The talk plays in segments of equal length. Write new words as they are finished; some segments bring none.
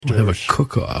We'll have a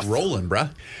cook-off. Rolling, bruh.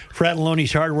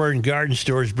 Fratelloni's Hardware and Garden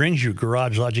Stores brings you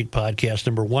Garage Logic podcast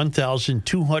number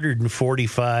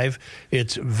 1245.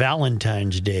 It's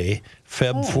Valentine's Day,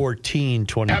 Feb 14,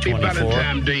 2024. Happy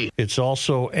Valentine's Day. It's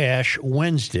also Ash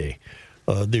Wednesday.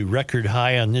 The record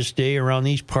high on this day around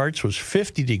these parts was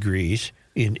 50 degrees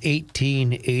in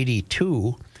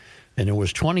 1882, and it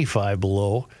was 25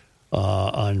 below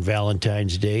on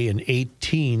Valentine's Day in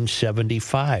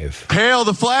 1875. Hail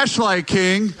the flashlight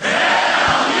king.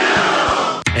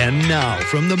 And now,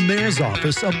 from the mayor's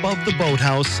office above the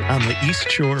boathouse on the east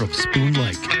shore of Spoon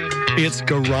Lake, it's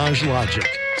Garage Logic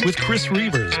with Chris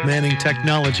Reavers manning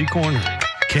Technology Corner,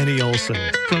 Kenny Olson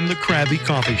from the Krabby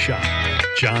Coffee Shop,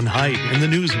 John Height in the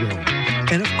newsroom,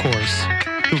 and of course,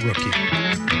 the rookie.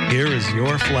 Here is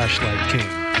your flashlight king,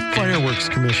 fireworks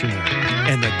commissioner,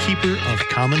 and the keeper of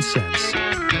common sense,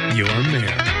 your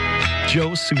mayor, Joe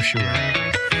Soucheray.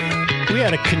 We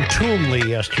had a contumely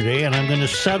yesterday, and I'm going to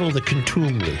settle the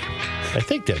contumely. I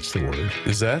think that's the word.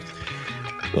 Is that?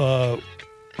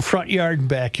 Front yard and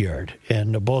backyard.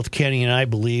 And both Kenny and I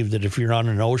believe that if you're on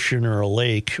an ocean or a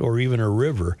lake or even a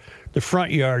river, the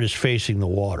front yard is facing the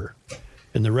water.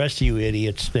 And the rest of you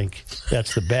idiots think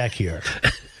that's the backyard.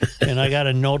 And I got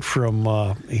a note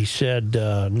from, he said,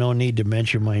 no need to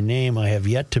mention my name. I have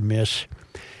yet to miss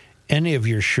any of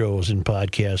your shows in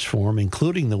podcast form,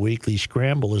 including the Weekly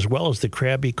Scramble, as well as the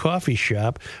Krabby Coffee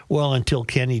Shop, well, until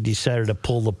Kenny decided to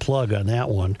pull the plug on that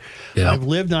one. Yeah. I've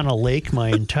lived on a lake my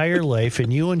entire life,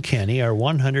 and you and Kenny are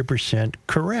 100%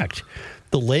 correct.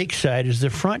 The lakeside is the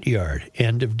front yard.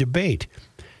 End of debate.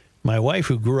 My wife,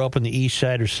 who grew up on the east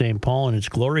side of St. Paul in its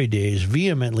glory days,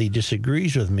 vehemently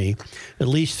disagrees with me. At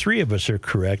least three of us are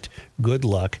correct. Good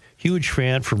luck. Huge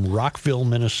fan from Rockville,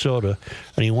 Minnesota,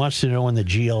 and he wants to know when the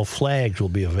GL flags will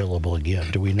be available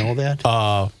again. Do we know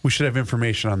that? We should have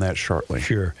information on that shortly.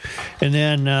 Sure. And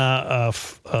then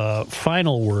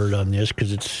final word on this,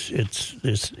 because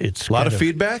it's A lot of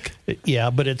feedback?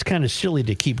 Yeah, but it's kind of silly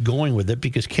to keep going with it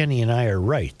because Kenny and I are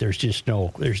right. There's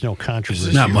no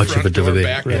controversy. Not much of a debate.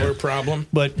 Backdoor problem.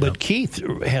 But Keith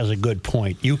has a good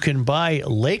point. You can buy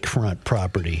lakefront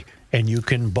property and you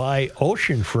can buy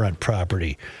oceanfront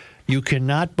property. You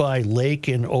cannot buy lake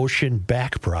and ocean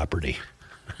back property.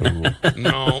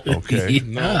 No. Okay.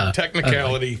 No.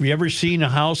 Technicality. Have you ever seen a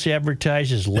house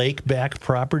advertised as lake back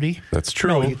property? That's true.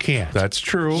 No, you can't. That's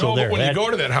true. So No, there, but when that- you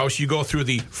go to that house, you go through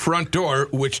the front door,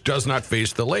 which does not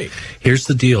face the lake. Here's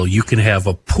the deal. You can have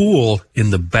a pool in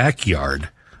the backyard,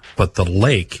 but the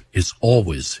lake is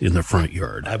always in the front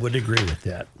yard. I would agree with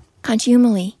that.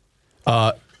 Contumely.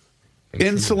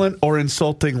 Insolent or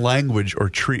insulting language or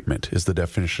treatment is the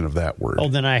definition of that word. Oh,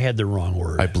 then I had the wrong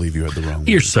word. I believe you had the wrong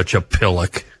You're word. such a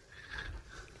pillock.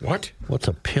 What? What's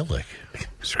a pillock?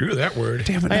 Screw that word.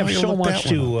 Damn it, I now have you so looked much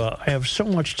that one up. to. I have so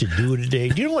much to do today.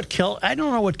 Do you know what I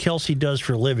don't know what Kelsey does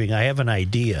for a living. I have an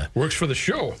idea. Works for the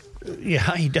show.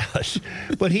 Yeah, he does.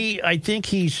 But I think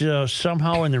he's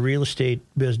somehow in the real estate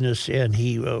business, and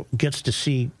he gets to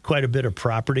see quite a bit of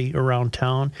property around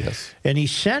town. Yes. And he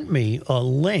sent me a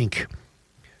link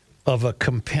of a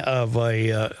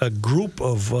group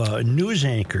of news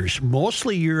anchors,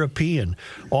 mostly European,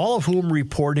 all of whom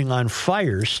reporting on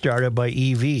fires started by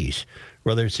EVs,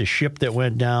 whether it's a ship that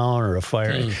went down or a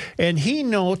fire. And he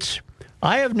notes,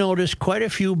 I have noticed quite a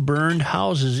few burned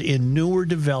houses in newer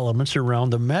developments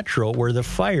around the metro where the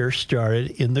fire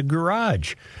started in the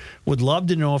garage. Would love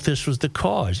to know if this was the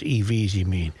cause. EVs, you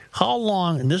mean? How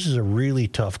long, and this is a really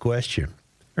tough question,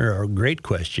 or a great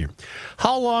question.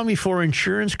 How long before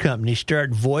insurance companies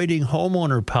start voiding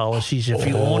homeowner policies if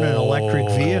you own an electric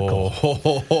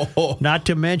vehicle? Not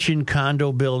to mention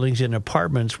condo buildings and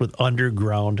apartments with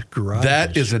underground garages.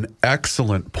 That is an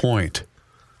excellent point.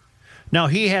 Now,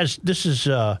 he has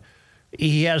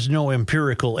no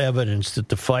empirical evidence that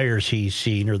the fires he's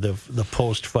seen or the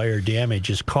post-fire damage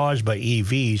is caused by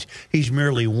EVs. He's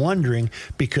merely wondering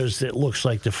because it looks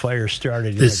like the fire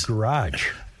started in a garage.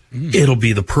 It'll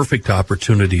be the perfect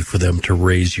opportunity for them to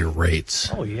raise your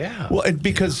rates. Oh, yeah. Well, and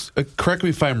because, correct me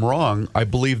if I'm wrong, I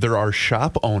believe there are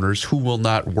shop owners who will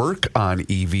not work on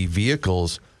EV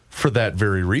vehicles for that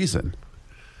very reason,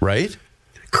 right?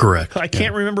 Correct. I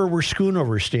can't remember where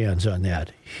Schoonover stands on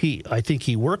that. I think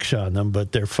he works on them,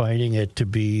 but they're finding it to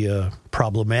be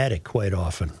problematic quite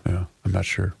often. Yeah, I'm not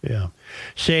sure. Yeah.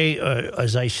 Say,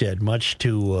 as I said, much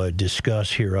to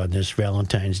discuss here on this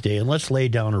Valentine's Day. And let's lay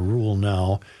down a rule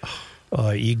now.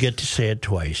 You get to say it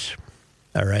twice.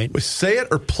 All right? Say it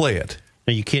or play it.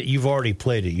 Now, you can't. You've already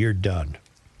played it. You're done.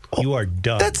 You are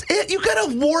done. That's it. You got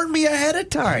to warn me ahead of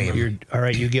time. All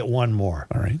right, you get one more.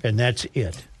 All right. And that's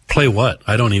it. Play what?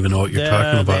 I don't even know what you're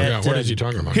talking about. Yeah, what is he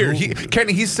talking about? Here,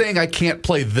 Kenny, he's saying I can't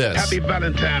play this. Happy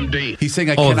Valentine's Day. He's saying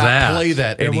I cannot that. play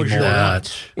that It anymore. was your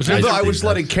That. Although I was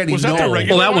letting Kenny Was that know. the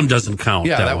regular Well, that one doesn't count.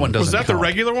 Yeah, that one doesn't Was that the count.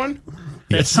 regular one?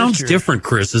 It sounds different,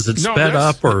 Chris. Is it No, sped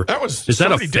that's- up or that was- is that a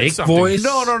somebody did fake something. voice?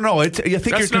 No. I think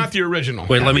That's you're not the original.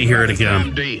 Wait, let me hear it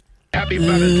again. Happy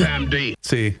Valentine's Day.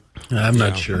 See, I'm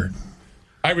not sure.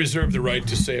 I reserve the right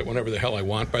to say it whenever the hell I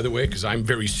want, by the way, because I'm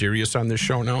very serious on this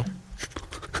show now.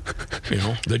 You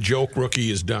know, the joke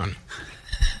rookie is done.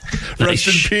 rest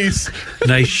in peace.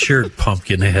 Nice shirt,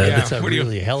 Pumpkinhead. Yeah. That's a What do you-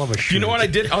 really hell of a shirt. You know what I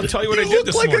did? I'll tell you what I You did look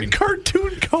this like morning. a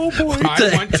cartoon cowboy.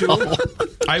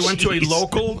 I went to a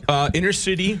local inner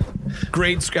city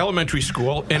elementary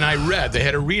school, and I read. They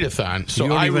had a readathon, so You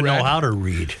don't I even read. know how to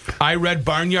read. I read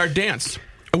Barnyard Dance,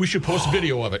 and we should post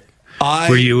video of it.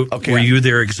 Were you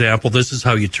their example? This is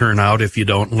how you turn out if you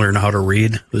don't learn how to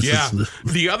read. This Yeah. is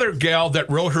The other gal that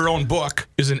wrote her own book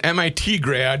is an MIT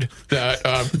grad that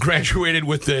graduated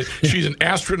with she's an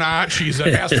astronaut. She's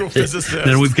an astrophysicist.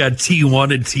 Then we've got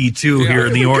T1 and T2 here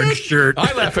in the orange shirt.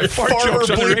 I laugh at fart Farmer jokes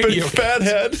on the bleeping radio.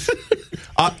 fathead.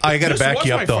 I got to This back was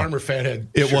you my up, though. Farmer Fathead.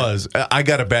 It shirt. was. I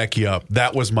got to back you up.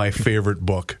 That was my favorite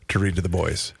book to read to the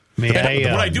boys. May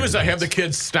I, What I do is I have the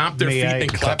kids stomp their May feet I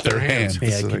and clap their hands. May I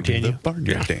So they do continue? The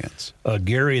barnyard dance.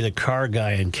 Gary, the car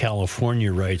guy in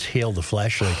California, writes, "Hail the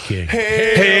flashlight king."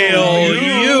 Hail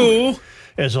you!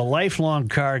 As a lifelong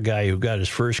car guy who got his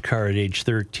first car at age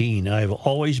 13, I've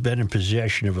always been in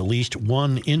possession of at least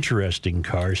one interesting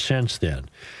car since then.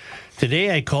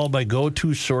 Today, I called my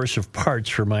go-to source of parts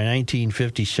for my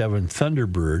 1957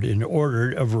 Thunderbird and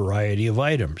ordered a variety of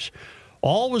items.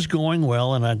 All was going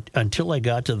well until I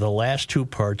got to the last two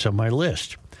parts on my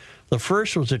list. The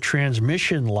first was a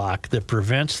transmission lock that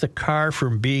prevents the car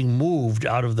from being moved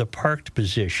out of the parked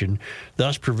position,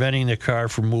 thus preventing the car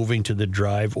from moving to the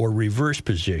drive or reverse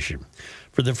position.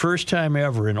 For the first time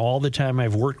ever in all the time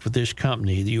I've worked with this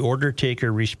company, the order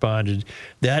taker responded,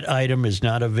 "That item is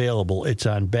not available. It's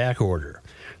on back order."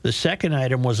 The second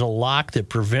item was a lock that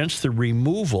prevents the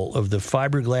removal of the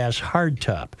fiberglass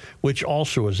hardtop, which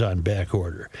also is on back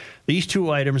order. These two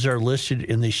items are listed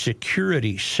in the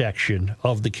security section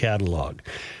of the catalog.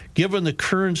 Given the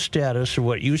current status of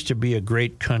what used to be a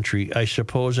great country, I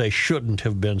suppose I shouldn't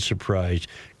have been surprised.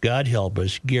 God help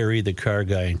us, Gary, the car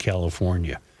guy in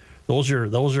California. Those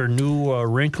are new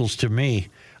wrinkles to me.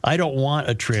 I don't want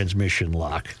a transmission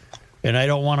lock, and I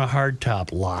don't want a hardtop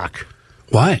lock.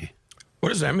 Why? What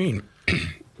does that mean?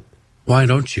 Why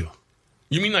don't you?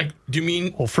 You mean do you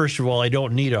mean Well, first of all, I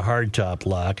don't need a hardtop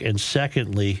lock, and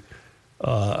secondly,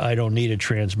 I don't need a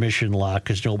transmission lock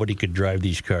because nobody could drive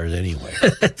these cars anyway.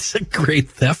 It's a great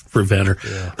theft preventer.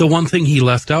 The one thing he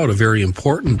left out, a very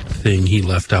important thing he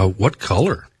left out, what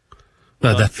color?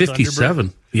 That 57.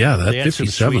 Thunderbird? Yeah, that They had some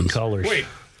 57. sweet colors. wait?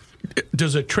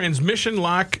 Does a transmission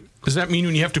lock? Does that mean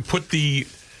when you have to put the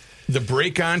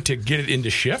brake on to get it into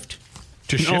shift?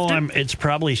 To shift No, it? it's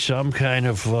probably some kind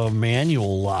of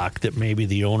manual lock that maybe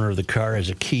the owner of the car has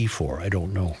a key for. I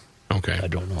don't know. Okay, I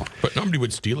don't know. But nobody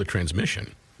would steal a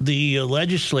transmission. The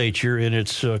legislature, in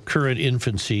its current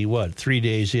infancy, 3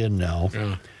 days in now,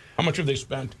 Yeah. How much have they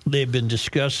spent? they've been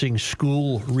discussing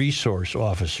school resource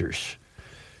officers.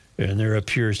 And there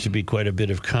appears to be quite a bit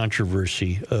of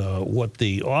controversy. What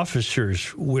the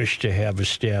officers wish to have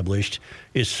established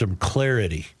is some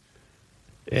clarity.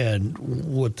 And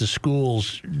what the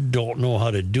schools don't know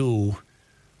how to do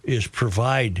is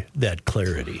provide that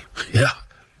clarity. Yeah,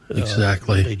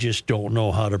 exactly. They just don't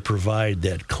know how to provide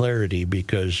that clarity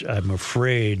because I'm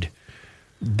afraid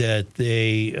that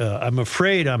I'm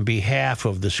afraid on behalf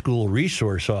of the school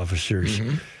resource officers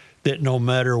that no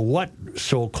matter what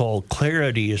so-called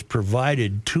clarity is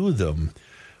provided to them,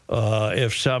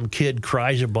 if some kid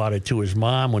cries about it to his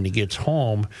mom when he gets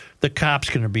home, the cop's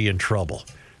going to be in trouble.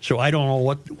 So I don't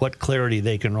know what clarity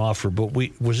they can offer. But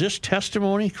was this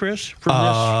testimony, Chris, from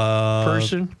this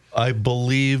person? I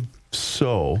believe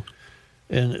so.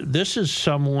 And this is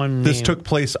someone. This named, took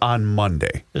place on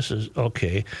Monday. This is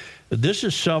okay. This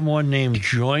is someone named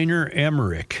Joyner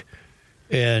Emmerich,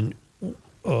 and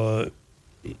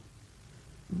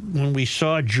when we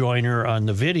saw Joyner on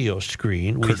the video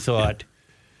screen, we thought,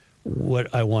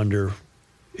 "What? I wonder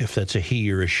if that's a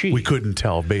he or a she." We couldn't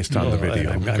tell based on the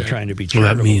video. I'm trying to be Well,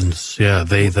 that charitable. means,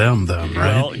 they, them, right?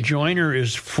 Well, Joyner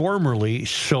is formerly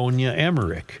Sonia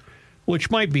Emmerich, which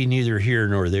might be neither here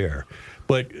nor there.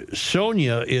 But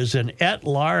Sonia is an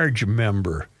at-large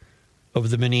member of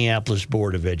the Minneapolis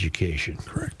Board of Education.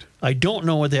 Correct. I don't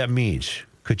know what that means.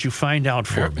 Could you find out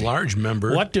for me? Large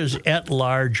member. What does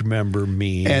at-large member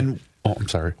mean? And I'm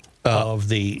sorry. of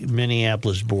the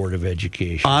Minneapolis Board of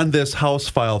Education. On this House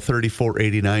File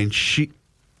 3489,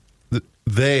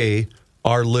 they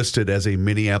are listed as a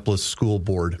Minneapolis School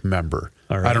Board member.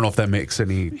 All right. I don't know if that makes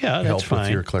any that's help fine.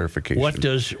 with your clarification.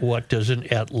 What does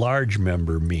an at-large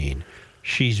member mean?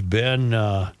 She's been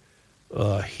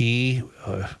he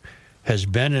has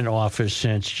been in office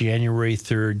since January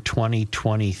 3rd,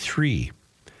 2023,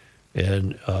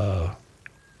 and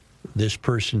this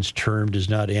person's term does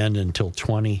not end until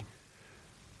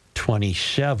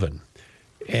 2027.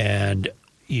 And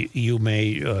you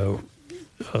may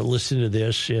listen to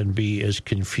this and be as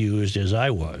confused as I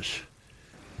was.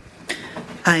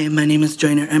 Hi, my name is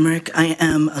Joyner Emmerich. I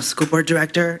am a school board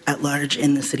director at large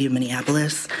in the city of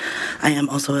Minneapolis. I am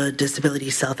also a disability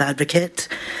self-advocate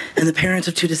and the parent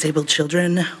of 2 disabled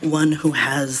children, one who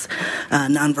has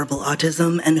nonverbal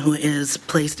autism and who is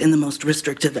placed in the most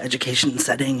restrictive education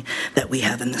setting that we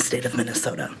have in the state of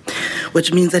Minnesota,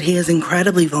 which means that he is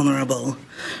incredibly vulnerable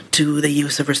to the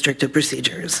use of restrictive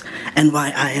procedures, and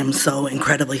why I am so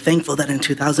incredibly thankful that in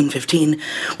 2015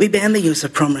 we banned the use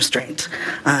of prone restraint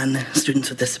on students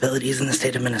with disabilities in the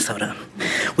state of Minnesota.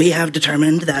 We have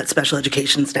determined that special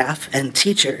education staff and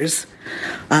teachers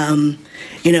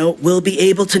will be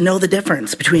able to know the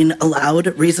difference between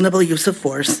allowed reasonable use of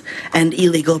force and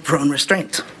illegal prone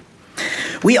restraint.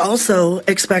 We also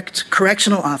expect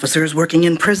correctional officers working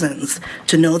in prisons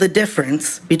to know the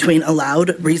difference between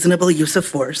allowed reasonable use of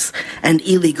force and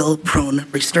illegal prone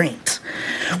restraint.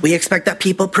 We expect that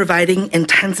people providing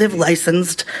intensive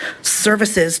licensed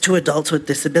services to adults with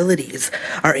disabilities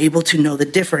are able to know the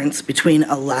difference between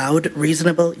allowed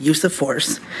reasonable use of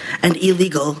force and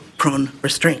illegal prone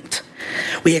restraint.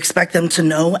 We expect them to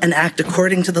know and act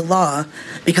according to the law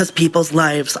because people's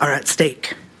lives are at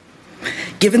stake.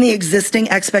 Given the existing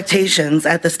expectations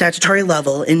at the statutory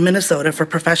level in Minnesota for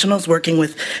professionals working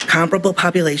with comparable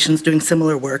populations doing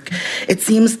similar work, it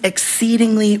seems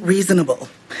exceedingly reasonable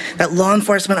that law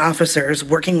enforcement officers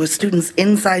working with students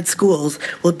inside schools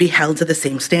will be held to the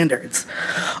same standards.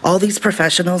 All these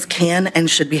professionals can and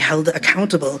should be held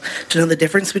accountable to know the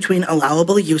difference between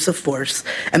allowable use of force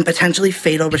and potentially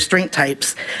fatal restraint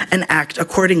types and act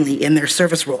accordingly in their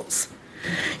service roles.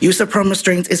 Use of prone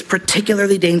restraints is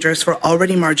particularly dangerous for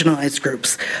already marginalized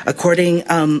groups, occurring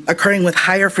with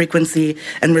higher frequency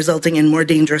and resulting in more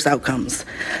dangerous outcomes.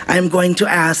 I am going to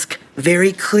ask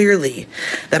very clearly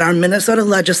that our Minnesota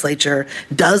legislature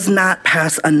does not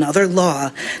pass another law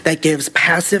that gives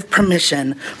passive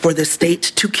permission for the state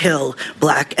to kill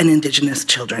Black and Indigenous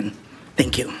children.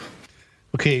 Thank you.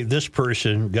 Okay, this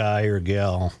person, guy or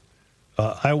gal,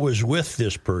 I was with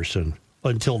this person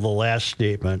until the last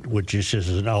statement, which is just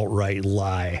an outright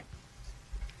lie.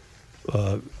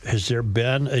 Has there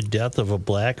been a death of a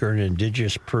Black or an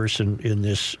Indigenous person in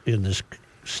this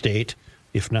state,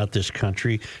 if not this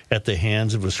country, at the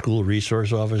hands of a school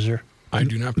resource officer? I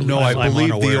do not believe. No, I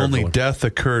believe the only one. death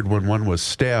occurred when one was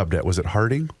stabbed at, was it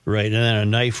Harding? Right, and then a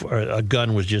knife or a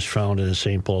gun was just found in a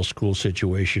St. Paul school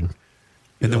situation.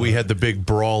 And then we had the big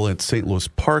brawl at St. Louis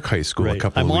Park High School a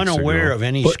couple of weeks ago. I'm unaware of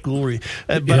any school,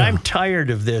 but I'm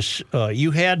tired of this. You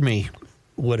had me,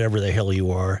 whatever the hell you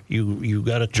are. You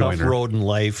got a tough road in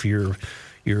life. You're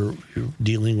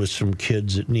dealing with some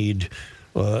kids that need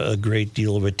a great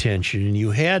deal of attention, and you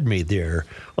had me there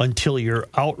until you're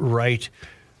outright.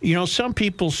 You know, some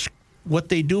people, what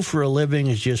they do for a living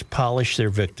is just polish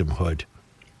their victimhood.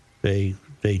 They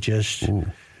just. Ooh.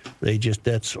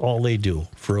 That's all they do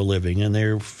for a living, and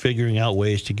they're figuring out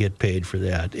ways to get paid for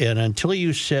that. And until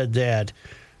you said that,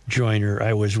 Joyner,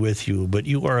 I was with you, but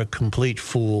you are a complete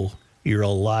fool. You're a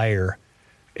liar,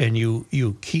 and you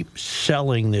keep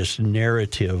selling this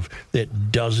narrative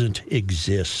that doesn't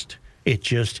exist. It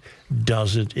just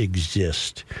doesn't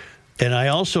exist. And I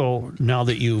also, now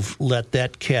that you've let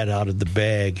that cat out of the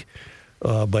bag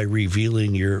by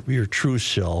revealing your true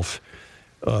self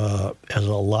as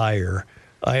a liar,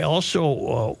 I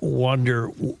also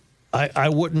wonder, I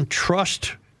wouldn't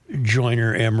trust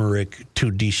Joyner Emmerich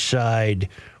to decide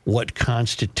what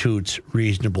constitutes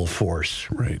reasonable force.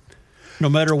 Right. No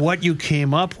matter what you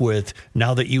came up with,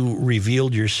 now that you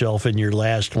revealed yourself in your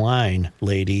last line,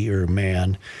 lady or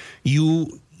man,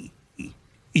 it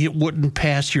wouldn't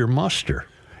pass your muster.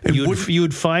 And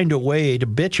you'd find a way to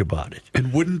bitch about it.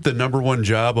 And wouldn't the number one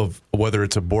job of whether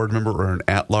it's a board member or an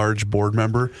at-large board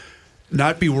member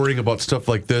not be worrying about stuff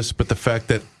like this, but the fact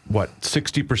that,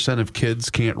 60% of kids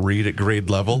can't read at grade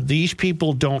level? These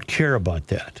people don't care about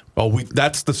that. Oh,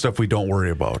 that's the stuff we don't worry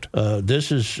about.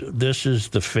 This is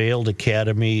the failed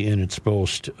academy in its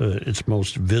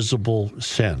most visible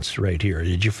sense right here.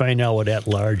 Did you find out what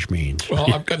at-large means?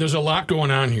 Well, there's a lot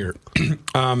going on here.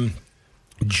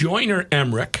 Joyner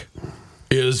Emmerich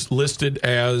is listed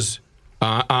as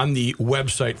on the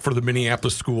website for the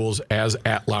Minneapolis schools as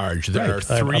at large. There are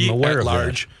 3 at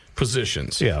large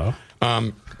positions. Yeah.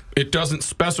 It doesn't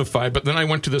specify, but then I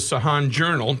went to the Sahan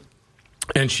Journal,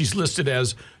 and she's listed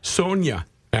as Sonia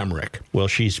Emmerich. Well,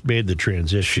 she's made the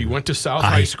transition. She went to South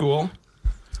High School.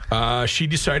 She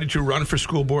decided to run for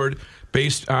school board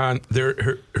based on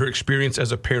her experience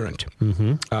as a parent.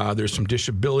 Mm-hmm. There's some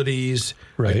disabilities.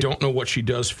 Right. I don't know what she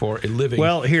does for a living.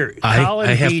 Well, here,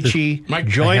 Colin Beachy,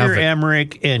 Joyner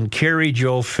Emmerich, and Carrie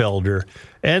Jo Felder,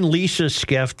 and Lisa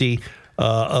Skefty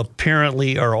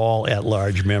apparently are all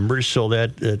at-large members, so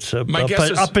that's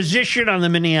a position on the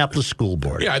Minneapolis School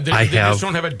Board. Yeah, they just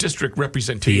don't have a district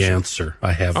representation. The answer.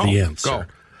 I have the answer. Go.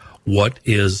 What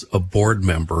is a board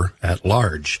member at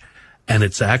large? And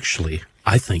it's actually,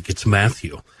 I think it's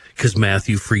Matthew, because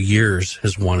Matthew for years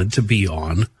has wanted to be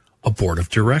on a board of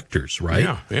directors,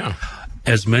 right? Yeah.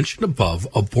 As mentioned above,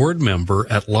 a board member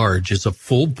at large is a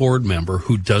full board member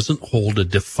who doesn't hold a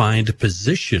defined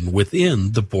position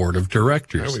within the board of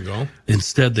directors. There we go.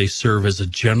 Instead, they serve as a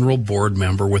general board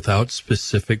member without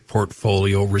specific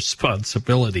portfolio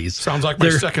responsibilities. Sounds like my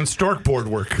second Stork board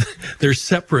work. They're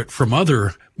separate from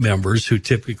other members who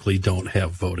typically don't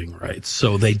have voting rights.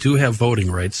 So they do have voting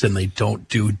rights, and they don't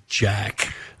do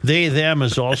jack. They, them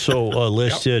is also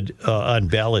listed on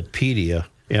Ballotpedia,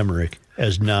 Emmerich,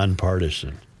 as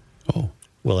nonpartisan. Oh.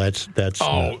 Well, that's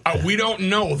we don't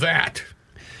know that.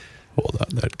 Hold on,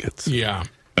 that gets... Yeah.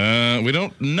 We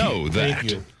don't know that.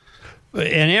 Thank you.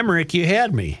 And Emmerich, you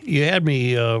had me. You had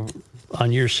me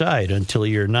on your side until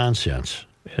your nonsense.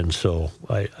 And so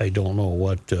I don't know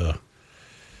what...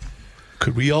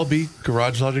 Could we all be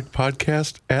Garage Logic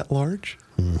Podcast at large?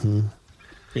 Mm-hmm.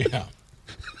 Yeah.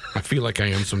 I feel like I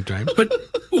am sometimes. But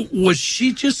was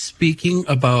she just speaking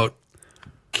about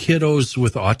kiddos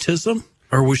with autism,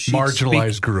 or was she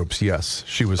marginalized groups? Yes,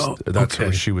 she was. That's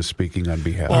what she was speaking on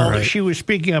behalf. Well, she was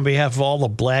speaking on behalf of all the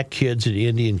black kids and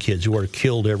Indian kids who are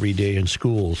killed every day in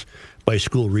schools by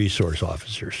school resource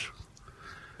officers.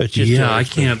 It's just I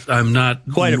can't. I'm not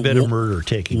quite a bit of murder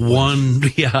taking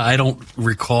place. Yeah, I don't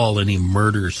recall any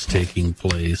murders taking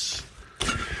place.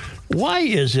 Why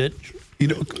is it?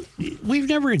 We've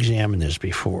never examined this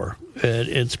before.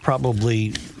 It's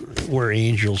probably where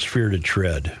angels fear to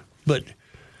tread. But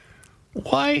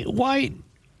why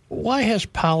has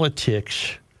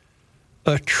politics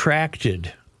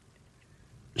attracted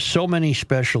so many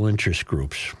special interest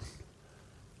groups?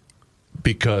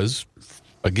 Because,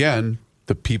 again,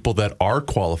 the people that are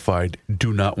qualified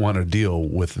do not want to deal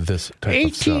with this type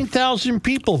of stuff. 18,000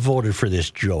 people voted for this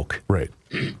joke. Right.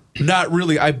 Not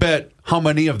really. I bet how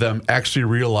many of them actually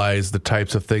realize the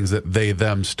types of things that they,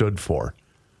 them stood for,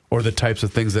 or the types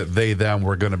of things that they, them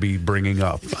were going to be bringing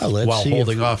up while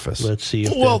holding office. Let's see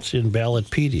if that's in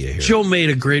Ballotpedia here. Joe made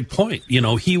a great point.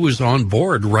 He was on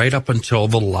board right up until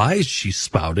the lies she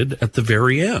spouted at the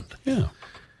very end. Yeah.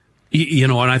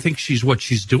 And I think what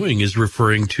she's doing is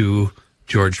referring to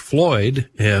George Floyd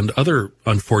and other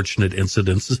unfortunate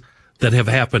incidences that have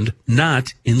happened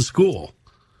not in school.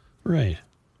 Right.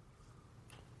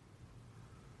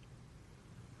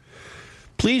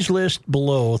 Please list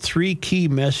below 3 key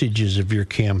messages of your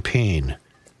campaign.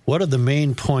 What are the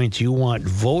main points you want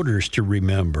voters to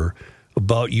remember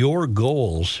about your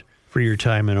goals for your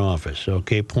time in office?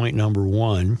 Okay, point number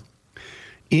 1,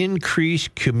 increase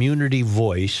community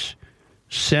voice,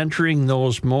 centering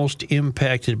those most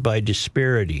impacted by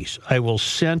disparities. I will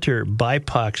center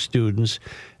BIPOC students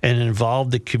and involve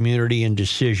the community in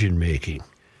decision-making.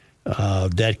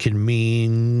 That can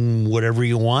mean whatever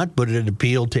you want, but it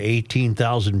appealed to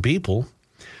 18,000 people.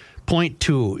 Point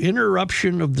 2,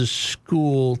 interruption of the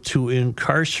school to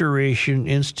incarceration,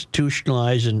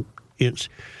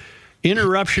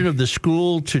 interruption of the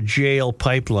school to jail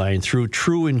pipeline through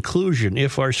true inclusion.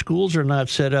 If our schools are not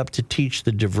set up to teach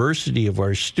the diversity of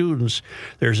our students,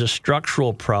 there's a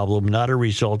structural problem, not a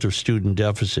result of student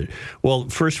deficit. Well,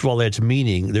 first of all, that's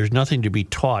meaning there's nothing to be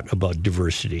taught about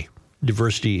diversity.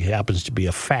 Diversity happens to be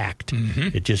a fact.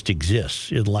 Mm-hmm. It just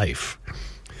exists in life.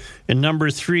 And number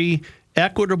 3,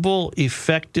 equitable,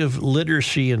 effective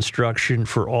literacy instruction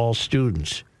for all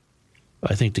students.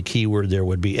 I think the key word there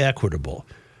would be equitable.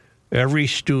 Every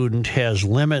student has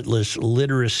limitless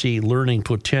literacy learning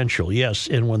potential. Yes,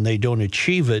 and when they don't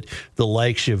achieve it, the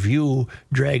likes of you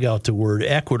drag out the word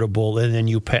equitable, and then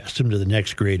you pass them to the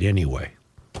next grade anyway.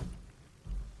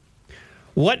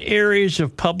 What areas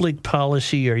of public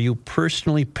policy are you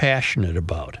personally passionate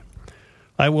about?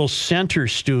 I will center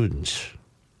students.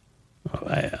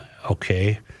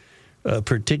 Okay.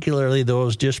 particularly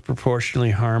those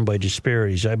disproportionately harmed by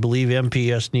disparities. I believe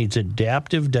MPS needs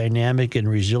adaptive, dynamic, and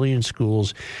resilient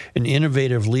schools and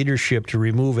innovative leadership to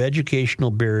remove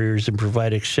educational barriers and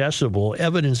provide accessible,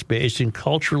 evidence-based, and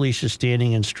culturally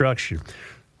sustaining instruction.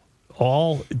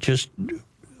 All just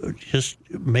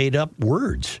made up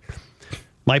words.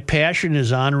 My passion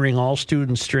is honoring all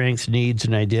students' strengths, needs,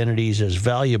 and identities as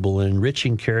valuable and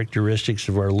enriching characteristics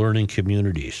of our learning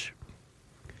communities.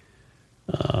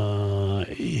 I'm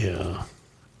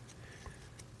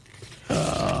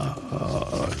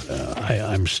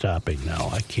stopping now.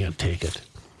 I can't take it.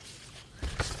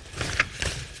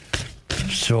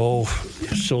 So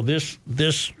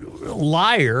this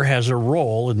liar has a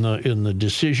role in the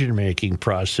decision-making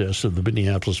process of the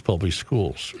Minneapolis Public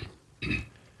Schools.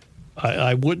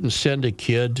 I wouldn't send a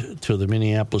kid to the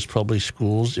Minneapolis Public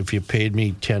Schools if you paid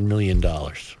me $10 million.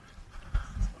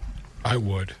 I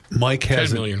would. Mike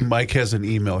has an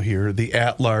email here. The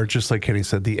at-large, just like Kenny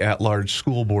said, the at-large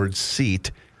school board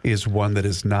seat is one that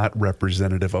is not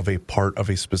representative of a part of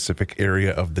a specific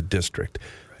area of the district.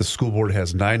 The school board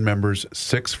has 9 members,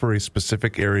 6 for a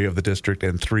specific area of the district,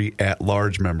 and 3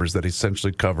 at-large members that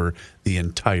essentially cover the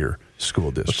entire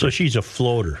school district. So she's a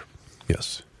floater.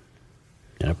 Yes.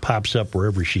 And it pops up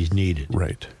wherever she's needed.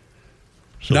 Right.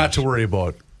 So not to worry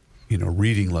about,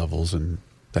 reading levels and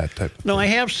that type of thing. No, I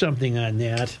have something on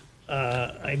that.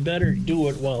 I better do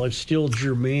it while it's still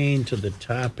germane to the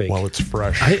topic. While it's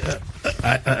fresh.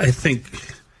 I think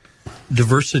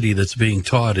diversity that's being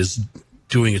taught is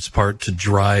doing its part to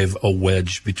drive a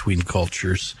wedge between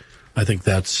cultures. I think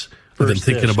that's... I've been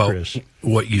thinking about Chris.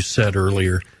 What you said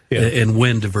earlier. Yeah. And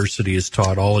when diversity is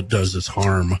taught, all it does is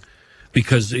harm.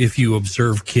 Because if you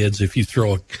observe kids, if you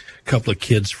throw a couple of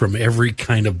kids from every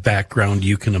kind of background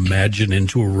you can imagine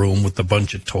into a room with a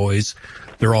bunch of toys,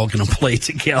 they're all going to play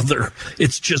together.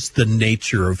 It's just the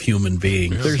nature of human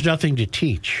beings. There's nothing to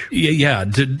teach. Yeah.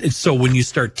 So when you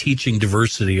start teaching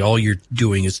diversity, all you're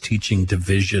doing is teaching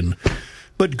division.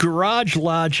 But Garage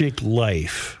Logic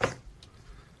life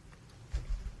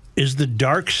is the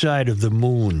dark side of the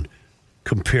moon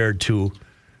compared to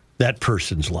that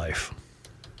person's life.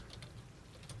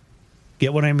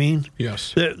 Get what I mean?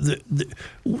 Yes.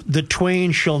 The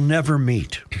twain shall never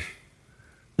meet.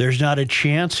 There's not a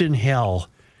chance in hell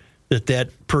that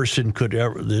person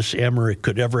this Emmerich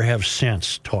could ever have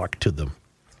sense talk to them.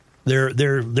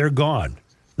 They're gone.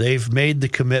 They've made the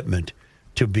commitment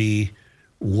to be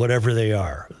whatever they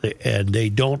are, and they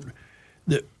don't.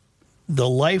 The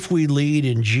life we lead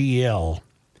in GL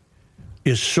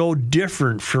is so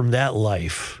different from that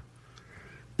life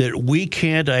that we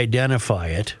can't identify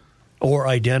it or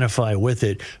identify with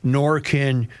it, nor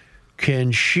can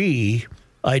she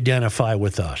identify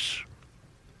with us.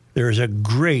 There's a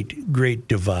great, great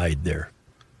divide there.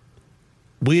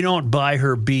 We don't buy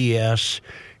her BS,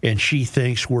 and she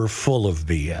thinks we're full of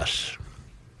BS.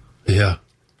 Yeah.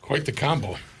 Quite the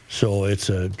combo. So it's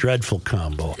a dreadful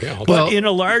combo. Yeah, but in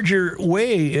a larger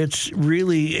way, it's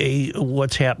really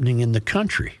what's happening in the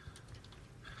country.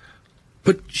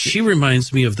 But she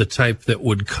reminds me of the type that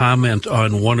would comment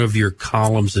on one of your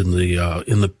columns in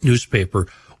the newspaper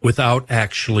without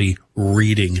actually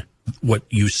reading what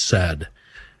you said,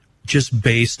 just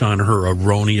based on her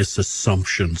erroneous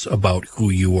assumptions about who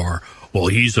you are. Well,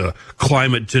 he's a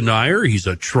climate denier, he's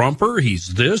a Trumper,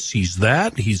 he's this, he's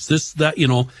that, he's this, that,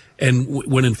 and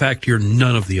when in fact you're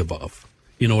none of the above.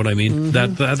 You know what I mean?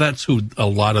 Mm-hmm. That's who a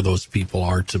lot of those people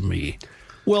are to me.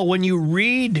 Well, when you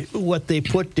read what they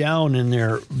put down in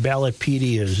their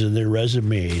ballotpedias and their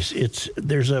resumes,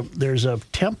 there's a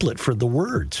template for the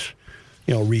words.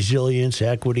 Resilience,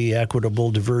 equity,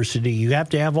 equitable, diversity. You have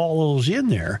to have all those in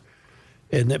there,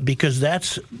 and because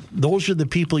those are the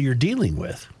people you're dealing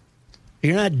with.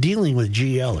 You're not dealing with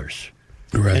GLers,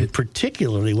 right? And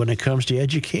particularly when it comes to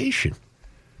education,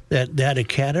 that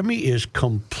academy is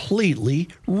completely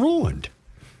ruined.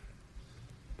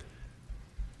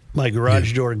 My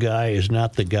garage door guy is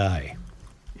not the guy.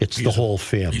 It's the whole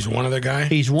family. He's one of the guy?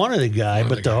 He's one of the guy,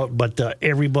 but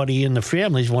everybody in the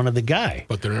family is one of the guy.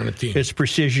 But they're on a team. It's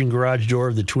Precision Garage Door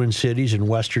of the Twin Cities in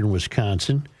western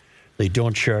Wisconsin. They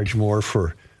don't charge more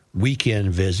for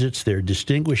weekend visits. They're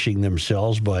distinguishing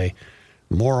themselves by,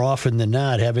 more often than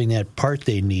not, having that part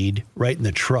they need right in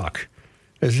the truck.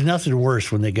 There's nothing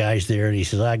worse when the guy's there and he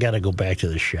says, I got to go back to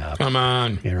the shop. Come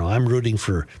on. I'm rooting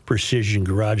for Precision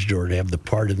Garage Door to have the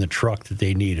part in the truck that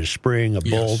they need, a spring, a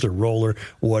bolt, a roller,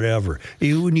 whatever.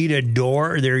 You need a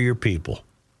door, they're your people.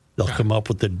 They'll come up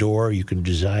with the door. You can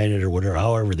design it or whatever,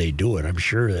 however they do it. I'm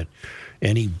sure that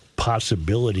any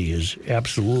possibility is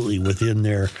absolutely within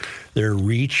their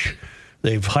reach.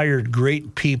 They've hired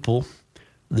great people.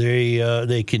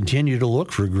 they continue to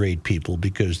look for great people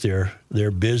because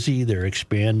they're busy, they're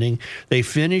expanding. They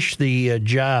finish the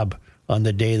job on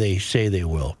the day they say they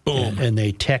will. Boom. And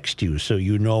they text you so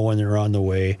you know when they're on the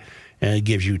way, and it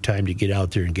gives you time to get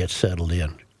out there and get settled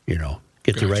in,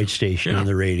 Get the right station on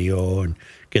the radio and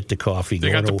get the coffee.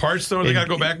 They got the parts, though? They got to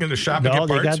go back in the shop and get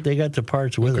parts? They got the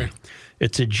parts with them.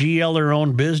 It's a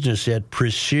GLer-owned business at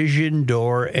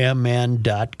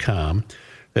precisiondoormn.com.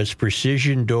 That's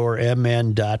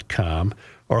precisiondoormn.com.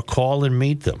 Or call and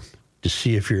meet them to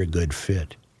see if you're a good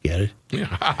fit. Get it?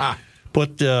 Yeah.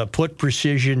 Put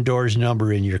Precision Doors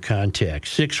number in your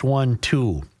contacts.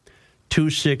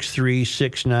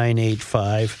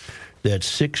 612-263-6985.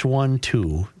 That's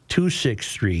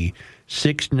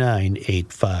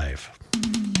 612-263-6985.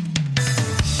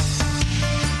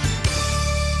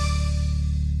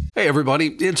 Hey everybody,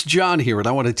 it's John here, and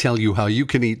I want to tell you how you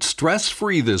can eat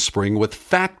stress-free this spring with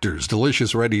Factor's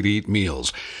delicious ready-to-eat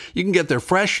meals. You can get their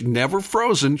fresh, never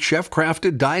frozen,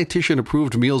 chef-crafted,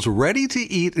 dietitian-approved meals ready to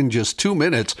eat in just 2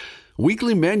 minutes.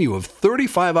 Weekly menu of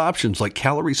 35 options like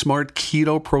Calorie Smart,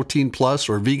 Keto, Protein Plus,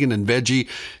 or Vegan and Veggie,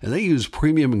 and they use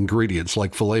premium ingredients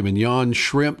like filet mignon,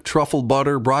 shrimp, truffle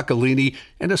butter, broccolini,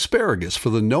 and asparagus for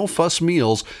the no-fuss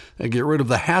meals that get rid of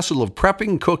the hassle of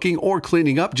prepping, cooking, or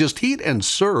cleaning up. Just heat and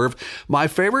serve. My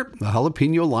favorite, the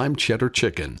jalapeno lime cheddar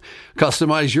chicken.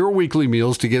 Customize your weekly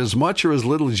meals to get as much or as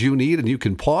little as you need, and you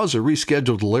can pause or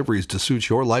reschedule deliveries to suit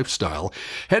your lifestyle.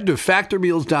 Head to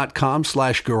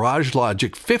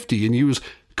factormeals.com/GarageLogic50 and use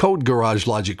code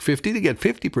GarageLogic50 to get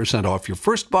 50% off your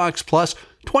first box plus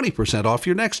 20% off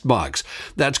your next box.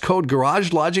 That's code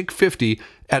GarageLogic50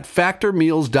 at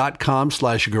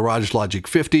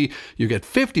factormeals.com/GarageLogic50. You get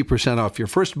 50% off your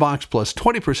first box plus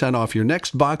 20% off your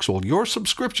next box while your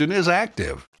subscription is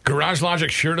active. Garage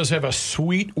Logic sure does have a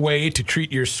sweet way to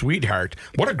treat your sweetheart.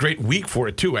 What a great week for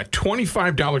it, too. A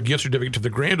 $25 gift certificate to the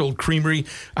Grand Old Creamery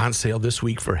on sale this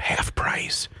week for half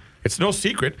price. It's no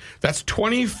secret. That's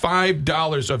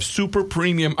 $25 of super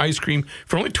premium ice cream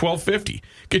for only $12.50.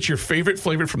 Get your favorite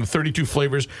flavor from the 32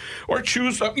 flavors or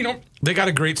choose, they got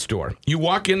a great store. You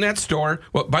walk in that store.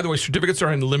 Well, by the way, certificates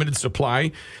are in limited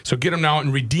supply, so get them now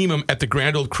and redeem them at the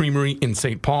Grand Old Creamery in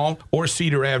St. Paul or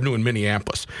Cedar Avenue in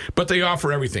Minneapolis. But they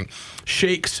offer everything.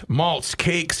 Shakes, malts,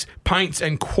 cakes, pints,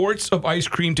 and quarts of ice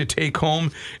cream to take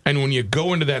home. And when you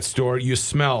go into that store, you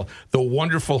smell the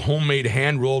wonderful homemade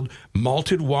hand-rolled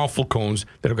malted waffle cones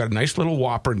that have got a nice little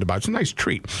whopper in the bottom. It's a nice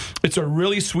treat. It's a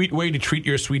really sweet way to treat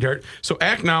your sweetheart. So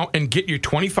act now and get your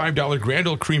 $25 Grand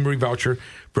Old Creamery voucher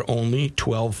for only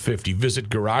 $12.50. Visit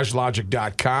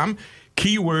GarageLogic.com.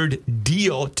 Keyword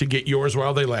DEAL to get yours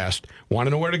while they last. Want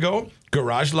to know where to go?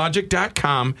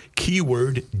 GarageLogic.com.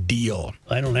 Keyword DEAL.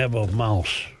 I don't have a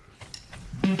mouse.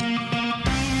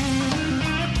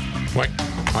 Wait,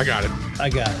 I got it.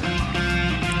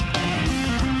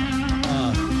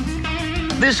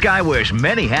 This guy wears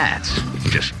many hats,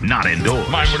 just not indoors.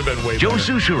 Mine would have been way Joe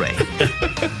better.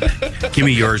 Souchere. Give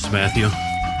me yours, Matthew.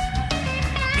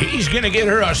 He's going to get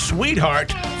her a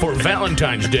sweetheart for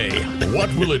Valentine's Day.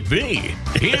 What will it be?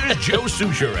 Here's Joe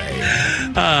Souchere.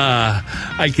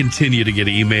 I continue to get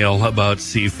email about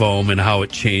Seafoam and how it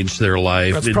changed their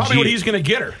life. That's probably what he's going to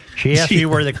get her. She asked me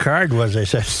where the card was. I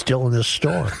said, still in the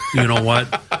store. You know what?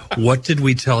 What did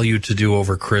we tell you to do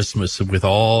over Christmas with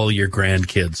all your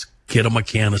grandkids? Get them a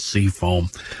can of Seafoam.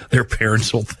 Their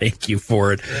parents will thank you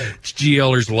for it.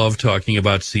 GLers love talking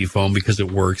about Seafoam because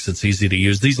it works. It's easy to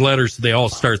use. These letters, they all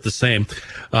start the same.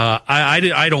 I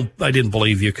didn't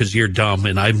believe you because you're dumb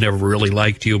and I've never really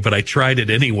liked you, but I tried it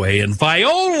anyway. And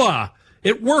Viola,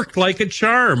 it worked like a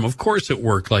charm. Of course it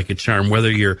worked like a charm, whether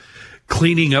you're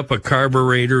cleaning up a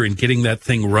carburetor and getting that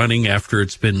thing running after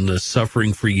it's been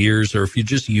suffering for years, or if you're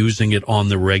just using it on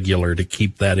the regular to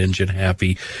keep that engine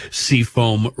happy,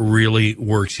 Seafoam really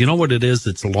works. You know what it is?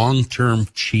 It's long-term,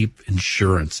 cheap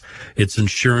insurance. It's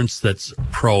insurance that's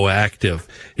proactive.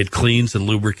 It cleans and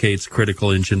lubricates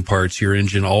critical engine parts. Your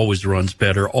engine always runs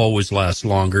better, always lasts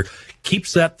longer,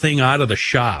 keeps that thing out of the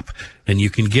shop, and you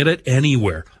can get it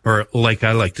anywhere, or like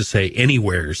I like to say,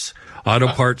 anywheres. Auto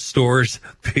parts stores,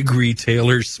 big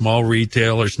retailers, small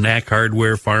retailers, knack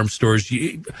hardware, farm stores.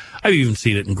 I've even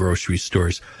seen it in grocery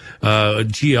stores.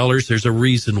 GLers, there's a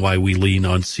reason why we lean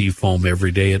on Seafoam every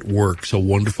day. It works. A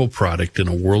wonderful product in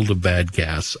a world of bad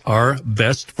gas. Our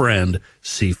best friend,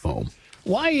 Seafoam.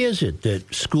 Why is it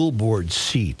that school board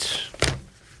seats,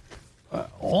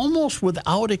 almost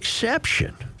without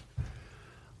exception,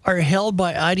 are held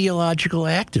by ideological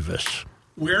activists?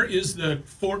 Where is the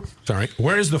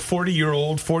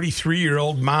 40-year-old,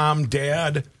 43-year-old mom,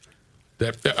 dad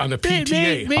on the PTA.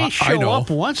 They may show up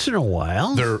once in a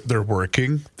while. They're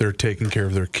working. They're taking care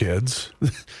of their kids.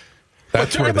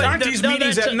 That's where aren't these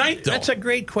meetings at night, though? That's a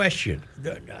great question.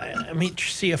 Let me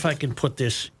see if I can put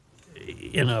this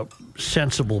in a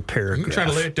sensible paragraph. You trying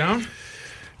to lay it down?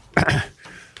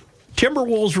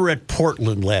 Timberwolves were at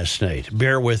Portland last night.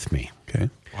 Bear with me. Okay.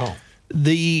 Wow.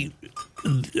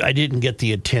 I didn't get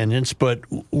the attendance, but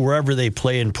wherever they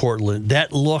play in Portland,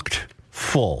 that looked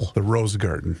full. The Rose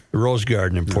Garden. The Rose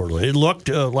Garden in Portland. It looked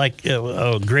like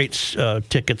a great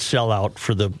ticket sellout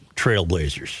for the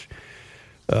Trailblazers.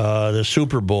 The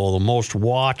Super Bowl, the most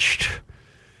watched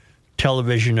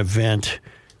television event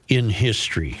in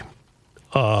history.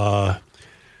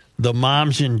 The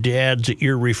moms and dads that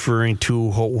you're referring to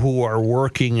who are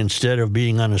working instead of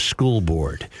being on a school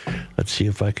board. Let's see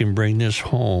if I can bring this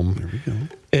home. There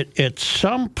we go. At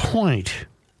some point,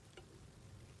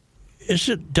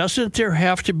 doesn't there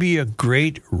have to be a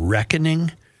great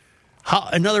reckoning?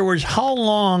 In other words, how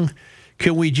long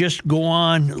can we just go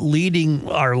on leading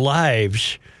our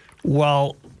lives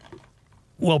while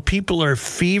people are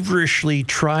feverishly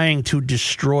trying to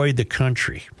destroy the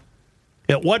country?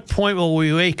 At what point will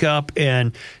we wake up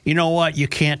and, you know what, you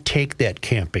can't take that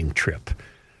camping trip?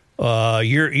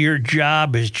 Your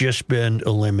job has just been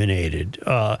eliminated.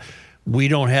 We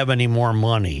don't have any more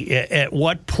money. At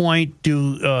what point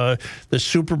do the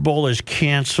Super Bowl is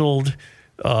canceled?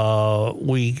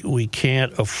 We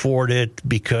can't afford it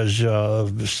because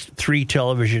 3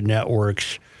 television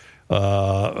networks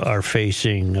are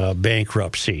facing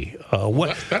bankruptcy.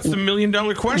 That's the $1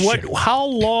 million question. How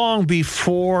long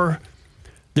before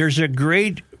there's a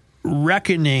great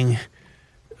reckoning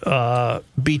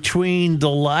between the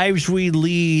lives we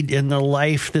lead and the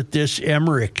life that this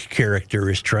Emmerich character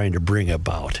is trying to bring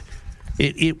about?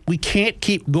 We can't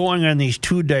keep going on these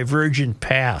two divergent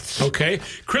paths. Okay.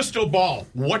 Crystal ball.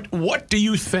 What do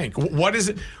you think? What is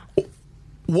it?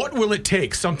 What will it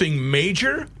take? Something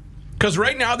major? Because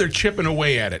right now they're chipping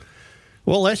away at it.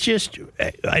 Well, I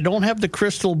don't have the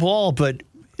crystal ball, but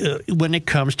when it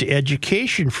comes to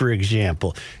education, for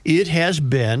example, it has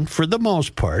been, for the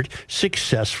most part,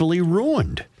 successfully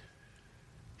ruined.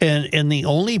 And the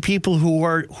only people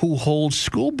who hold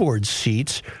school board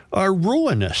seats are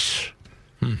ruinous.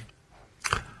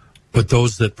 But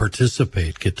those that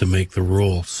participate get to make the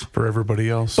rules for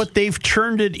everybody else. But they've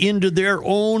turned it into their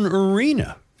own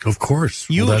arena. Of course.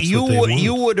 You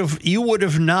would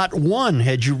have not won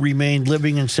had you remained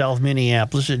living in South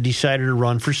Minneapolis and decided to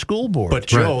run for school board. But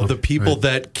Joe, the people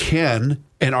that can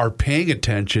and are paying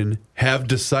attention have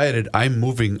decided I'm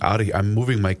moving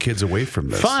my kids away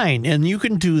from this. Fine, and you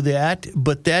can do that,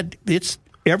 but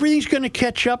everything's going to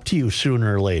catch up to you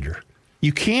sooner or later.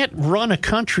 You can't run a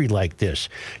country like this.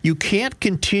 You can't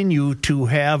continue to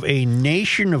have a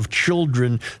nation of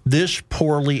children this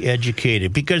poorly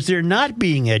educated because they're not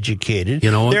being educated.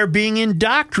 They're being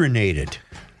indoctrinated.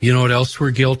 You know what else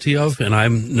we're guilty of? And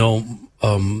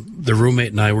the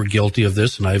roommate and I were guilty of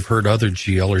this, and I've heard other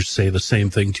GLers say the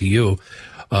same thing to you.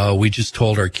 We just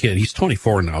told our kid, he's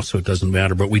 24 now, so it doesn't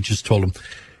matter, but we just told him,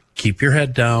 keep your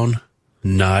head down,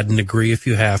 nod and agree if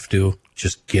you have to,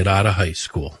 just get out of high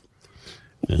school.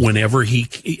 Whenever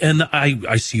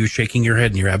I see you shaking your head,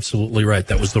 and you're absolutely right.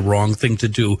 That was the wrong thing to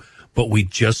do. But we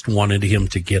just wanted him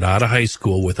to get out of high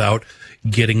school without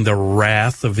getting the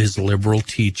wrath of his liberal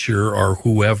teacher or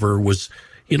whoever was,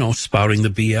 spouting the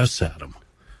BS at him.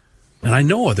 And I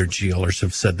know other GLers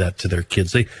have said that to their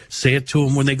kids. They say it to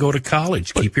them when they go to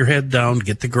college. Keep your head down,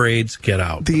 get the grades, get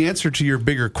out. The answer to your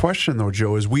bigger question, though,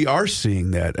 Joe, is we are seeing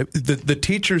that. The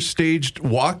teachers staged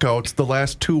walkouts the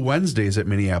last 2 Wednesdays at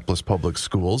Minneapolis Public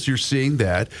Schools. You're seeing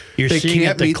that. You're seeing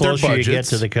it the closer you get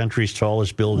to the country's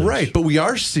tallest buildings. Right, but we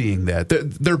are seeing that.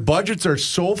 Their budgets are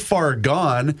so far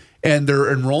gone, and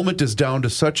their enrollment is down to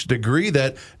such a degree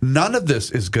that none of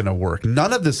this is going to work.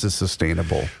 None of this is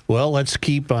sustainable. Well, let's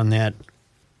keep on that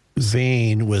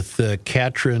vein with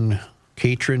Katrin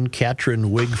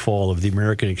Wigfall of the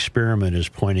American Experiment is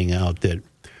pointing out that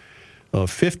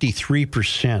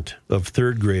 53% of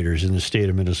third graders in the state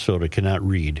of Minnesota cannot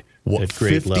read at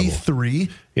grade 53? level. 53?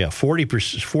 Yeah,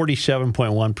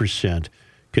 47.1%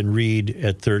 can read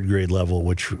at third grade level,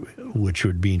 which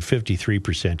would mean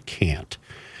 53% can't.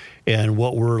 And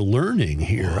what we're learning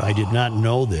here, I did not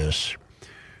know this,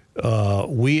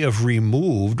 we have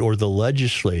removed, or the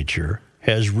legislature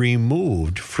has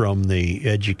removed from the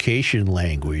education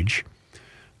language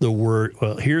the word,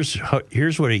 here's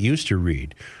what it used to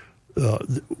read.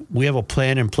 We have a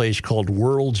plan in place called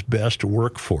World's Best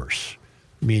Workforce,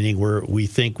 meaning we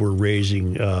think we're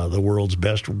raising the world's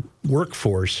best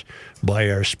workforce by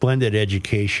our splendid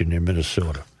education in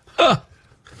Minnesota.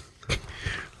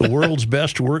 The world's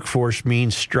best workforce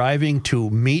means striving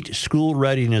to meet school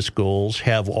readiness goals,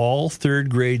 have all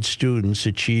third-grade students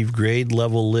achieve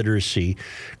grade-level literacy,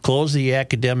 close the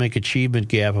academic achievement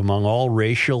gap among all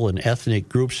racial and ethnic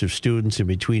groups of students and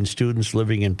between students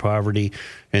living in poverty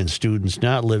and students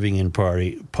not living in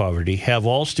poverty, have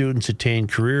all students attain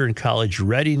career and college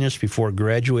readiness before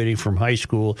graduating from high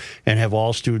school, and have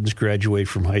all students graduate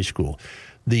from high school.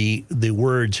 The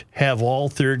words "have all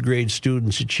third-grade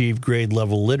students achieve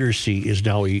grade-level literacy" is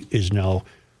now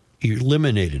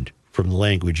eliminated from the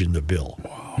language in the bill.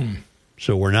 Wow.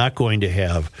 So we're not going to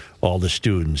have all the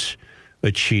students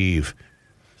achieve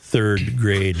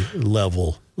third-grade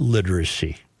level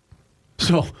literacy.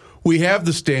 So we have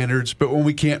the standards, but when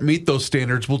we can't meet those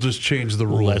standards, we'll just change the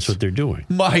rules. Well, that's what they're doing.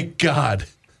 My God.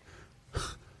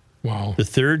 Wow. The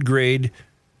third-grade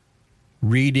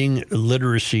reading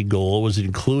literacy goal was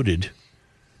included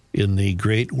in the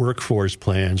great workforce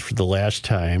plans for the last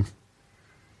time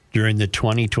during the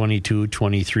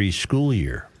 2022-23 school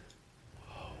year.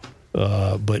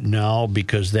 But now,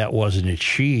 because that wasn't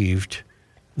achieved,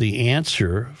 the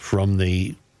answer from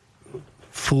the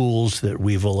fools that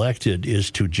we've elected is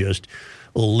to just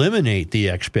eliminate the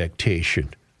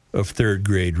expectation of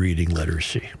third-grade reading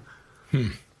literacy.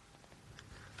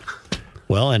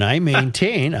 Well, and I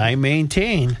maintain,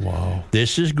 wow,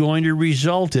 this is going to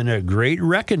result in a great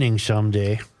reckoning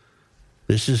someday.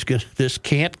 This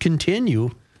can't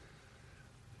continue.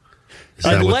 Is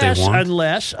that what they want?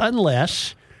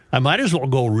 Unless, I might as well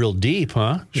go real deep,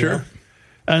 huh? Sure. Yeah.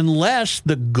 Unless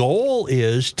the goal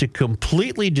is to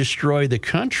completely destroy the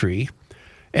country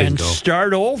and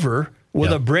start over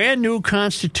with a brand new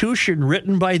constitution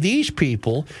written by these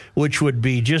people, which would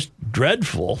be just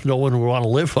dreadful. No one would want to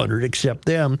live under it except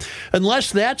them, unless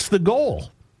that's the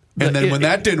goal. And then when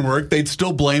that didn't work, they'd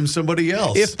still blame somebody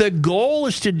else. If the goal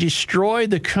is to destroy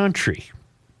the country,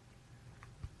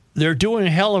 they're doing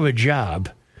a hell of a job.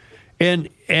 And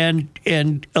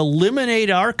eliminate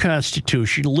our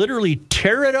Constitution, literally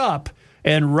tear it up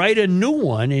and write a new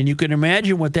one, and you can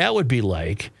imagine what that would be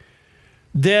like,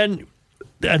 then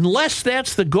unless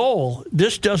that's the goal,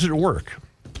 this doesn't work.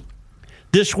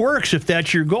 This works if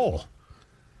that's your goal.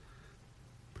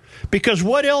 Because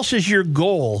what else is your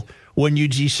goal when you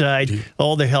decide,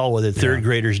 oh, the hell with it, third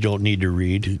graders don't need to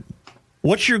read?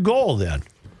 What's your goal then?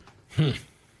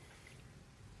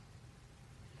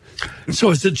 So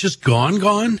is it just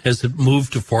gone? Has it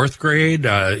moved to fourth grade?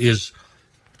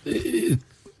 It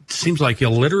seems like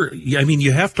illiterate. I mean,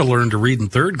 you have to learn to read in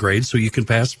third grade so you can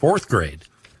pass fourth grade,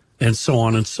 and so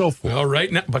on and so forth. Well,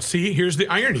 right now, but see, here's the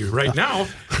irony. Right now,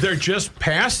 they're just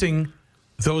passing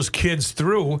those kids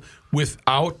through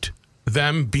without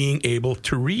them being able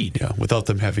to read. Yeah, without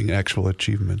them having actual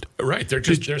achievement. Right, they're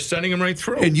sending them right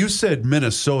through. And you said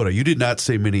Minnesota. You did not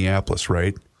say Minneapolis,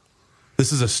 right?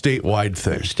 This is a statewide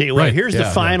thing. Statewide. Right. Here's the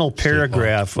final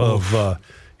paragraph of.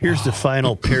 Here's the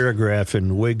final paragraph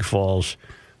in Wigfall's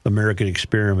American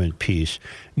Experiment piece.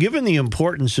 Given the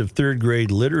importance of third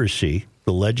grade literacy,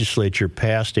 the legislature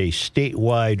passed a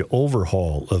statewide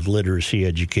overhaul of literacy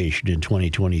education in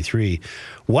 2023.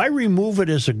 Why remove it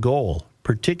as a goal,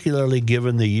 particularly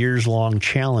given the years-long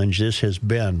challenge this has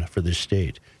been for the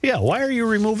state? Yeah, why are you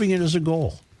removing it as a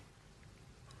goal?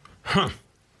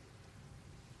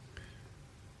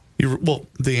 Well,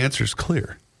 the answer is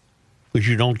clear. Because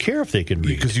you don't care if they can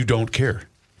read. Because you don't care.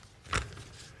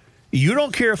 You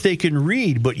don't care if they can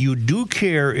read, but you do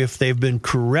care if they've been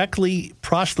correctly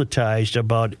proselytized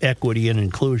about equity and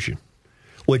inclusion,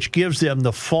 which gives them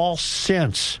the false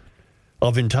sense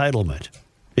of entitlement.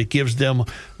 It gives them,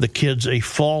 the kids, a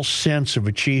false sense of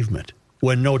achievement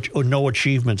when no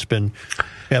achievement's been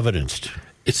evidenced.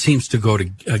 It seems to go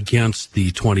against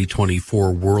the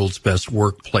 2024 World's Best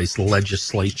Workplace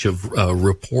Legislative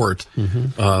report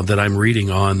that I'm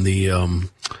reading on the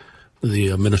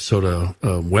Minnesota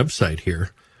website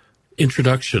here.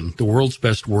 Introduction: the world's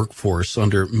best workforce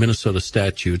under Minnesota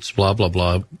statutes, blah, blah,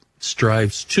 blah,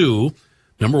 strives to,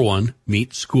 number one,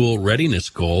 meet school readiness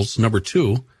goals. Number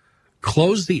two,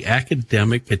 close the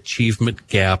academic achievement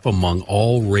gap among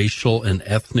all racial and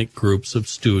ethnic groups of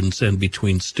students and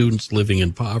between students living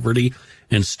in poverty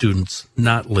and students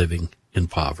not living in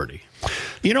poverty.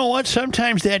 You know what?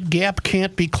 Sometimes that gap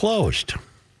can't be closed.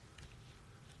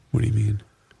 What do you mean?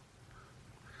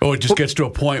 Oh, it just gets to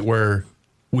a point where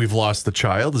we've lost the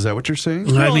child? Is that what you're saying?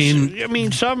 Well, I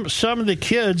mean, some of the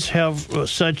kids have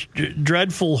such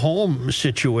dreadful home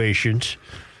situations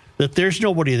that there's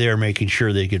nobody there making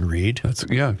sure they can read.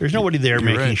 There's nobody there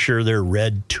making sure they're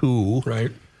read to.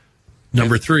 Right.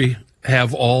 Number three,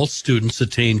 have all students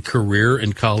attain career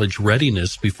and college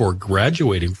readiness before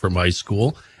graduating from high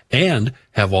school, and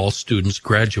have all students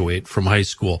graduate from high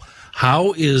school.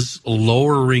 How is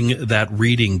lowering that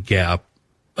reading gap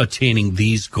attaining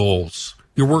these goals?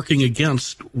 You're working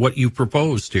against what you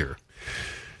proposed here.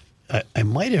 I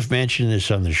might have mentioned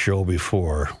this on the show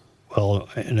before. Well,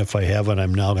 and if I haven't,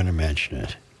 I'm now going to mention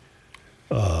it.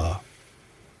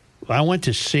 I went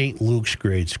to St. Luke's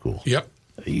grade school. Yep.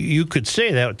 You could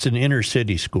say that it's an inner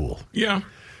city school. Yeah.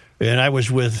 And I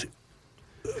was with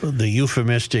the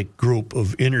euphemistic group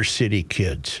of inner city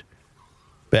kids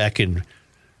back in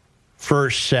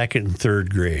first, second, and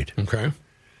third grade. Okay.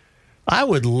 I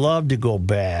would love to go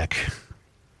back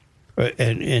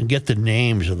and get the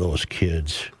names of those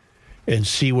kids and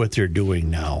see what they're doing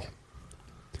now.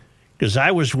 Because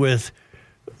I was with,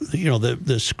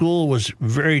 the school was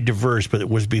very diverse, but it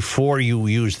was before you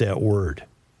used that word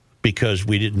because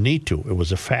we didn't need to. It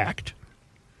was a fact.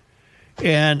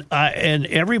 And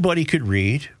everybody could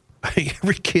read.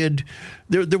 Every kid,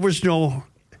 there was none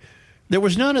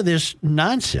of this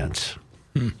nonsense.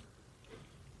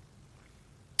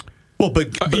 Well,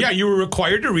 but yeah, you were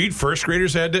required to read. First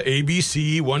graders had to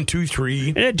ABC 1, 2, 3.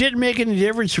 And it didn't make any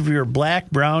difference if you were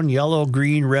black, brown, yellow,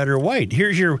 green, red, or white.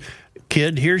 Here's your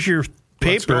kid. Here's your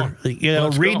paper.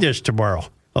 Read this tomorrow.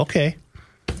 Okay.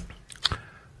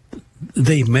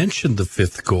 They mentioned the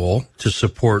fifth goal to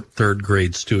support third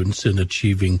grade students in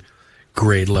achieving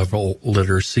grade level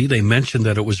literacy. They mentioned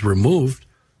that it was removed.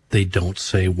 They don't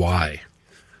say why.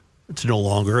 It's no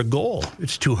longer a goal.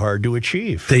 It's too hard to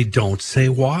achieve. They don't say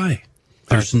why.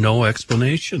 There's no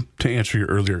explanation. To answer your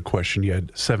earlier question, you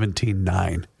had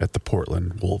 17-9 at the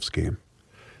Portland Wolves game.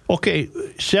 Okay,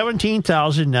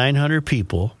 17,900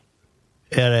 people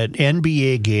at an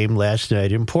NBA game last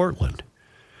night in Portland.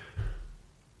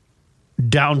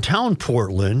 Downtown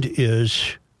Portland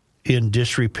is in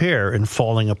disrepair and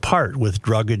falling apart with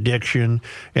drug addiction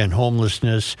and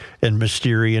homelessness and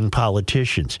Mysterian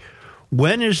politicians.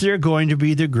 When is there going to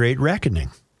be the great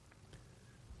reckoning?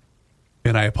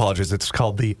 And I apologize. It's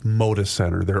called the Moda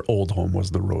Center. Their old home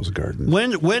was the Rose Garden.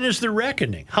 When is the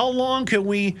reckoning? How long can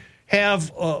we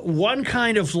have one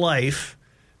kind of life,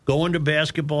 going to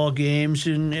basketball games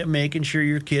and making sure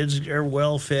your kids are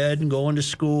well fed and going to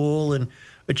school and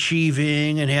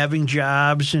achieving and having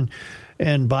jobs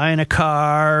and buying a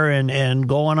car and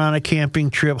going on a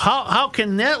camping trip? How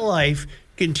can that life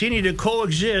continue to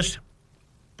coexist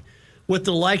with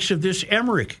the likes of this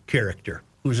Emmerich character,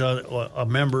 who's a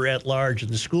member at large in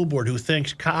the school board, who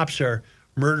thinks cops are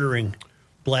murdering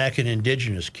black and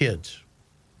indigenous kids?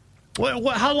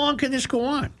 How long can this go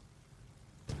on?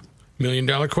 $1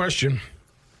 million question.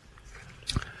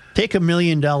 Take $1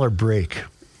 million break.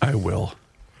 I will.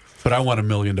 But I want $1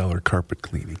 million carpet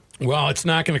cleaning. Well, it's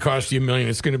not going to cost you $1 million.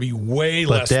 It's going to be way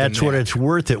less than that. But that's what it's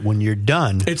worth it when you're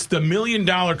done. It's the $1 million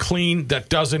clean that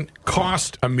doesn't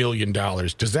cost $1 million.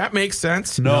 Does that make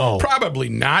sense? No. Probably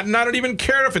not. And I don't even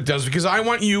care if it does, because I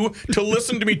want you to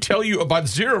listen to me tell you about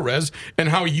Zero Res and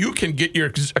how you can get your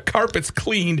carpets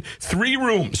cleaned 3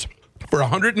 rooms for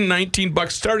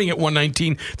 $119, starting at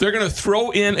 $119. They're going to throw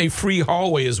in a free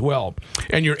hallway as well.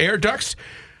 And your air ducts,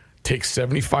 take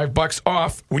 $75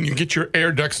 off when you get your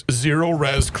air ducts Zero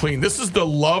Res clean. This is the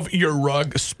Love Your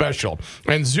Rug special.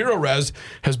 And Zero Res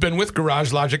has been with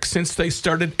Garage Logic since they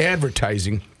started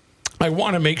advertising. I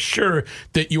want to make sure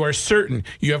that you are certain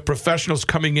you have professionals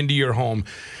coming into your home.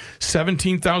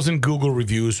 17,000 Google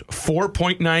reviews,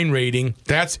 4.9 rating.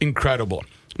 That's incredible.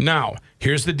 Now,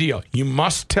 here's the deal. You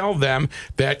must tell them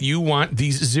that you want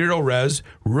these Zero Res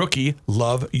Rookie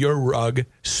Love Your Rug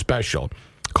special.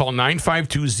 Call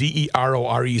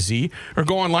 952-ZEROREZ or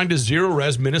go online to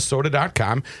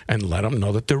ZeroResMinnesota.com and let them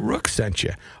know that the Rook sent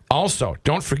you. Also,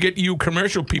 don't forget you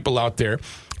commercial people out there.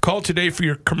 Call today for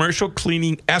your commercial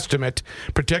cleaning estimate.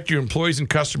 Protect your employees and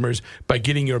customers by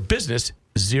getting your business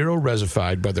Zero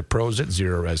Resified by the pros at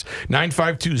Zero Res.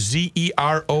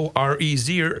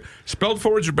 952-ZEROREZ, or spelled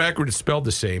forwards or backwards, it's spelled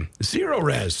the same. Zero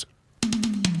Res.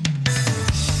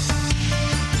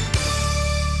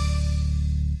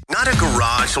 Not a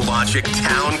Garage Logic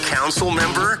town council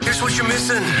member? Here's what you're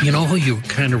missing. You know who you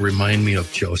kind of remind me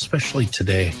of, Joe, especially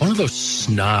today? One of those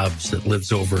snobs that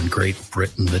lives over in Great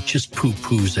Britain that just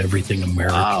poo-poos everything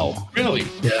American. Wow. Really?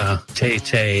 Yeah.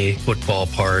 Tay-Tay, football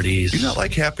parties. Do you not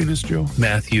like happiness, Joe?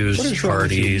 Matthews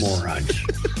parties.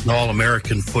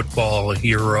 All-American football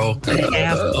hero.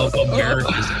 Half of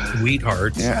America's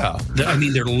sweethearts. Yeah. I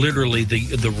mean, they're literally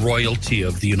the royalty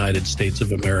of the United States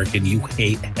of America, and you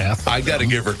hate half. I got to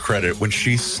give her credit. credit. When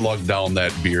she slugged down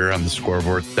that beer on the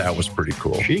scoreboard, that was pretty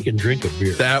cool. She can drink a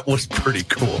beer. That was pretty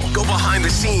cool. Go behind the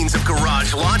scenes of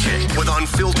Garage Logic with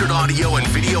unfiltered audio and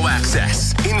video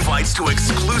access, invites to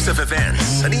exclusive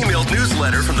events, an emailed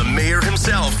newsletter from the mayor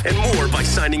himself, and more by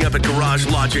signing up at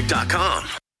GarageLogic.com.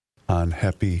 On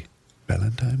Happy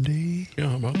Valentine's Day.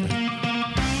 Yeah, how about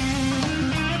that?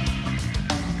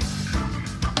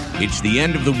 It's the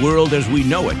end of the world as we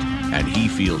know it, and he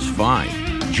feels fine.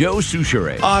 Joe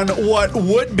Souchere. On what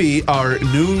would be our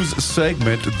news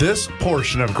segment, this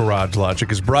portion of Garage Logic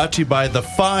is brought to you by the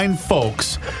fine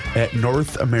folks at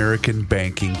North American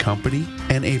Banking Company,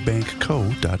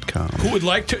 nabankco.com. Who would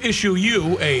like to issue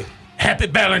you a Happy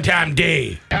Valentine's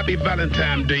Day? Happy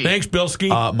Valentine's Day. Thanks,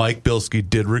 Bilski. Mike Bilski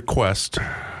did request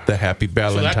the Happy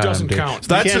Valentine's Day. doesn't count.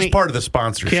 So that's Kenny, just part of the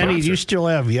sponsorship. Kenny, do you still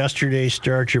have yesterday's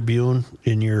Star Tribune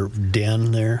in your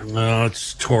den there? No,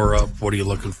 it's tore up. What are you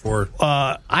looking for?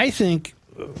 I think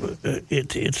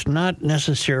it's not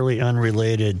necessarily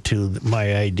unrelated to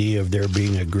my idea of there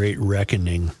being a great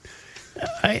reckoning.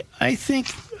 I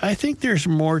think there's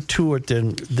more to it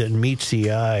than meets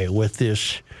the eye with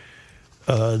this.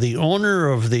 The owner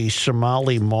of the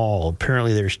Somali Mall,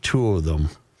 apparently there's two of them.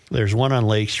 There's one on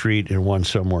Lake Street and one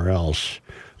somewhere else.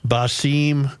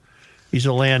 Basim, he's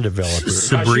a land developer.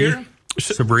 Sabri?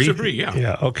 Sabri, yeah.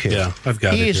 Yeah, okay. Yeah, I've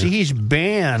got it here. He's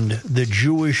banned the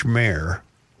Jewish mayor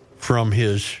from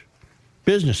his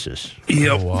businesses.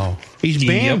 Yep. Oh, wow. He's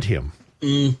banned him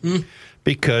Mm-hmm.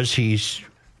 because he's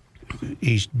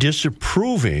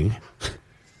disapproving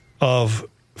of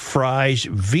Fry's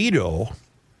veto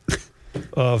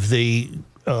of the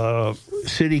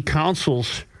city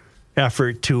council's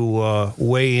effort to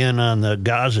weigh in on the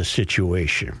Gaza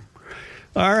situation.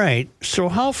 All right, so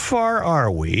how far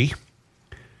are we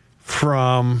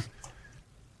from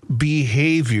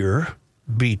behavior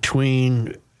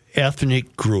between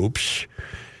ethnic groups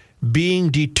being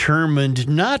determined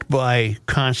not by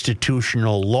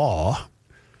constitutional law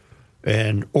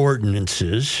and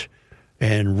ordinances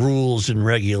and rules and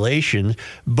regulations,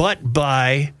 but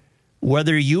by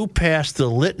whether you pass the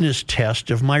litmus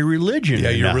test of my religion or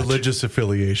your not. religious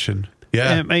affiliation. Yeah.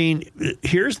 I mean,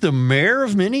 here's the mayor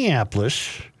of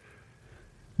Minneapolis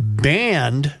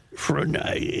banned for,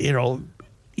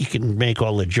 you can make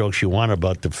all the jokes you want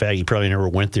about the fact he probably never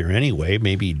went there anyway.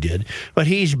 Maybe he did. But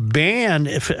he's banned,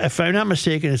 if I'm not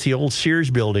mistaken, it's the old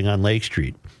Sears building on Lake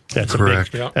Street. That's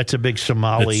Correct. That's a big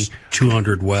Somali It's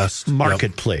 200 West.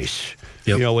 marketplace.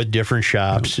 Yep. With different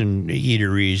shops and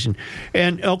eateries.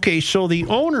 And okay, so the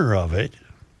owner of it,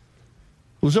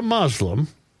 who's a Muslim,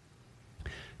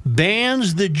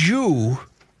 bans the Jew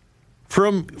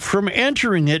from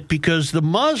entering it because the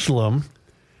Muslim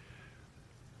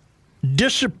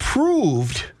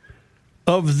disapproved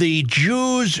of the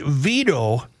Jews'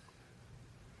 veto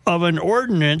of an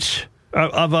ordinance,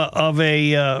 of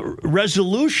a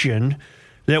resolution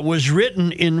that was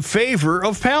written in favor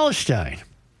of Palestine.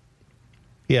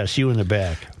 Yes, you in the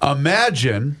back.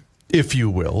 Imagine, if you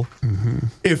will,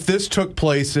 if this took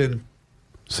place in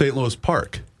St. Louis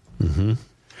Park, and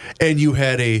you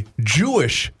had a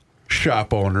Jewish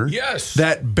shop owner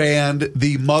that banned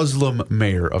the Muslim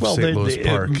mayor of St. Louis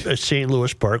Park. St.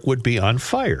 Louis Park would be on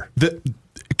fire.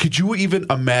 Could you even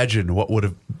imagine what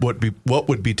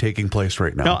would be taking place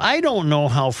right now? Now, I don't know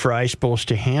how Fry's supposed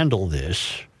to handle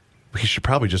this. He should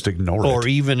probably just ignore it. Or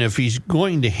even if he's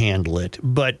going to handle it,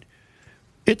 but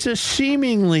it's a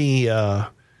seemingly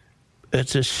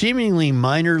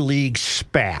minor league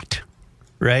spat,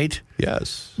 right?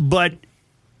 Yes. But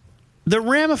the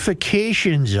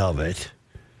ramifications of it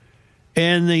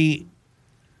and the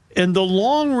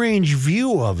long range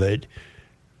view of it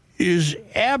is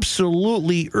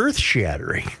absolutely earth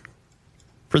shattering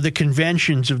for the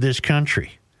conventions of this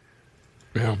country.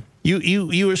 Yeah.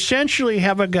 You essentially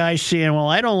have a guy saying, well,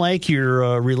 I don't like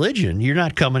your religion. You're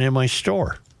not coming in my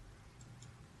store.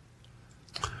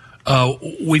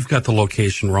 We've got the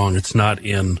location wrong. It's not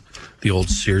in the old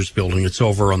Sears building. It's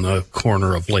over on the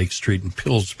corner of Lake Street and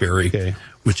Pillsbury,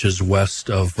 which is west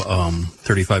of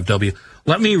 35W.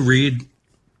 Let me read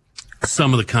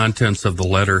some of the contents of the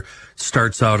letter.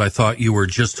 Starts out, I thought you were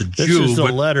just a Jew. This is a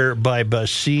letter by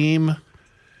Basim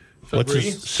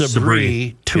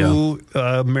Sabri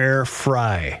to Mayor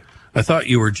Fry. I thought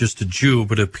you were just a Jew,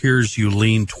 but it appears you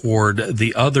lean toward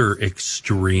the other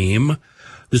extreme.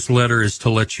 This letter is to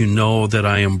let you know that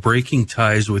I am breaking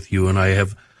ties with you, and I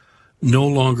have no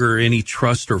longer any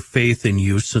trust or faith in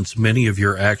you, since many of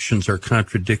your actions are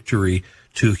contradictory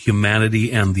to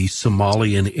humanity and the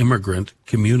Somali and immigrant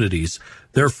communities.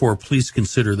 Therefore, please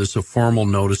consider this a formal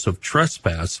notice of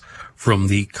trespass from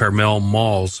the Carmel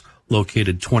Mall's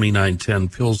located 2910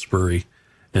 Pillsbury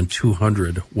and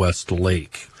 200 West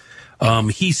Lake.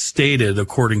 He stated,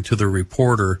 according to the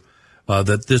reporter,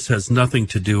 that this has nothing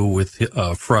to do with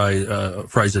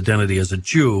Fry's identity as a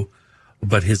Jew,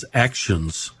 but his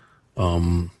actions let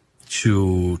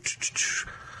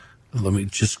me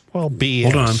just BS.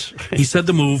 Hold on. He said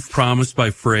the move promised by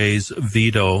Fry's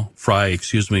veto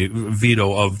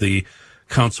of the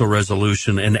council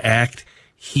resolution, an act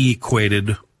he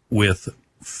equated with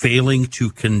failing to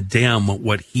condemn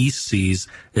what he sees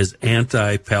as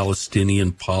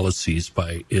anti-Palestinian policies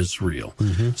by Israel.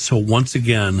 Mm-hmm. So once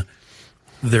again,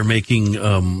 they're making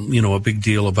a big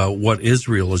deal about what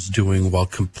Israel is doing while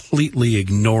completely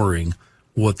ignoring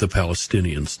what the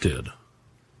Palestinians did,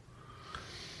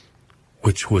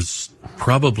 which was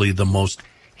probably the most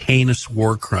heinous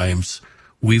war crimes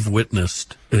we've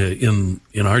witnessed in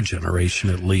our generation,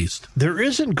 at least. There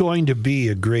isn't going to be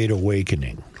a great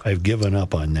awakening. I've given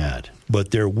up on that.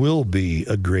 But there will be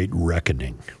a great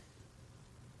reckoning.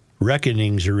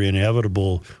 Reckonings are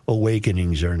inevitable.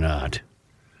 Awakenings are not.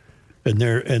 And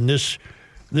this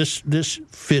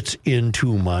fits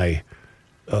into my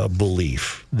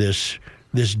belief. This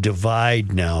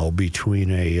divide now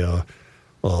between a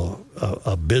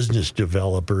business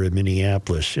developer in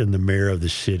Minneapolis and the mayor of the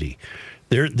city.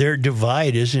 Their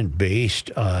divide isn't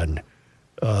based on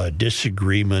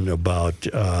disagreement about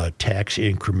tax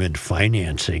increment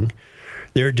financing.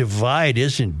 Their divide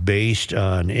isn't based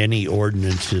on any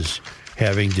ordinances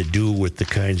having to do with the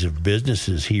kinds of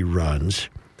businesses he runs.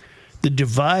 The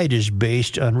divide is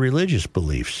based on religious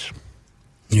beliefs.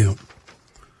 Yeah.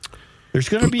 There's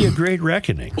going to be a great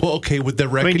reckoning. Well, okay, with the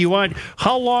reckoning. I mean,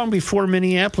 how long before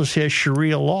Minneapolis has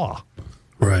Sharia law?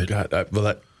 Right.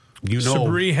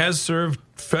 Sabri has served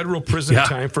federal prison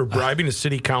time for bribing a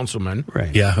city councilman.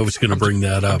 Right. Yeah, I was going to bring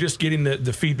that up. I'm just getting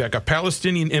the feedback. A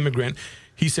Palestinian immigrant.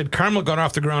 He said Carmel got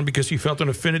off the ground because he felt an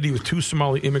affinity with two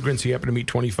Somali immigrants he happened to meet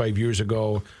 25 years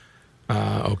ago.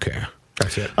 Okay.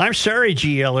 That's it. I'm sorry,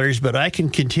 GLers, but I can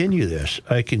continue this.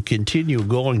 I can continue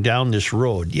going down this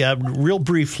road. Yeah, real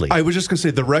briefly. I was just going to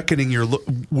say, the reckoning,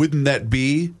 wouldn't that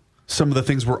be some of the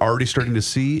things we're already starting to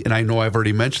see? And I know I've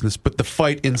already mentioned this, but the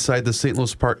fight inside the St.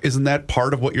 Louis Park, isn't that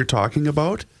part of what you're talking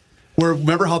about? Where,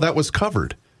 remember how that was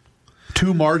covered?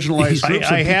 Two marginalized groups.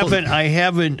 I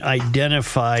haven't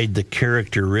identified the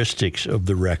characteristics of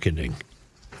the reckoning.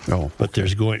 Oh, but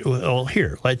there's going. Well,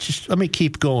 here, let me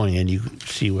keep going, and you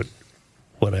see what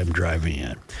I'm driving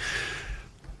at.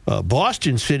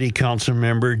 Boston City Council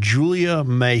member Julia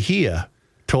Mejia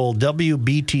told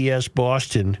WBTS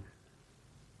Boston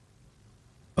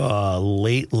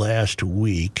late last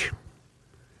week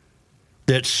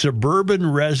that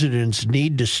suburban residents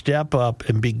need to step up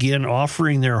and begin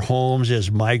offering their homes as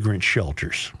migrant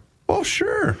shelters. Oh,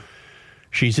 sure.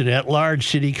 She's an at-large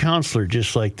city councilor,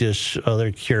 just like this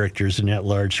other character is an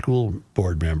at-large school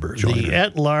board member. The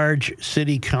at-large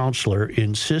city councilor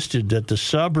insisted that the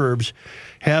suburbs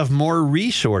have more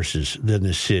resources than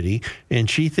the city, and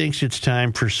she thinks it's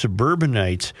time for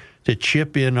suburbanites to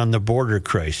chip in on the border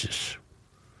crisis.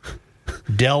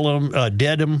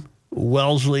 Dedham,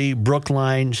 Wellesley,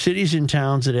 Brookline, cities and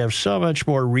towns that have so much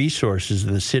more resources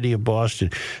than the city of Boston.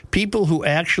 People who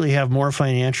actually have more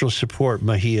financial support,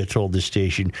 Mejia told the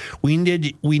station. We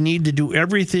need to do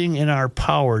everything in our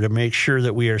power to make sure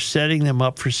that we are setting them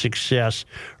up for success,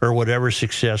 or whatever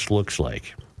success looks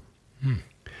like.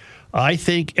 I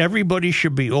think everybody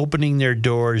should be opening their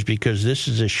doors because this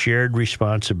is a shared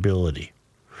responsibility.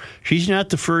 She's not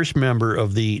the first member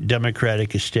of the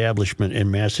Democratic establishment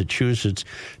in Massachusetts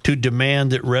to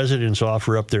demand that residents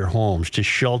offer up their homes to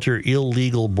shelter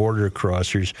illegal border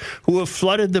crossers who have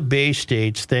flooded the Bay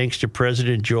States thanks to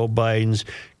President Joe Biden's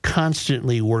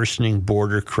constantly worsening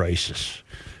border crisis.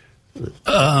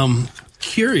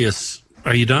 Curious.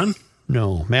 Are you done?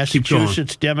 No.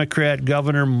 Massachusetts Democrat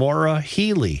Governor Maura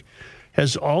Healey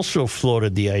has also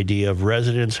floated the idea of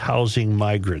residents housing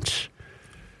migrants.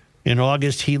 In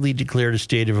August, Healey declared a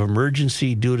state of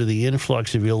emergency due to the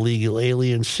influx of illegal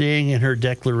aliens, saying in her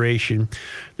declaration,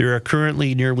 there are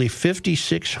currently nearly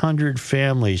 5,600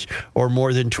 families or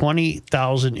more than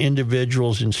 20,000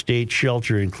 individuals in state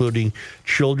shelter, including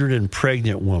children and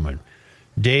pregnant women.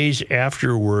 Days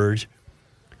afterwards,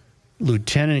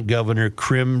 Lieutenant Governor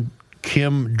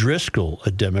Kim Driscoll, a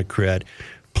Democrat,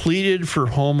 pleaded for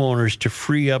homeowners to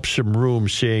free up some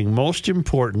rooms, saying, most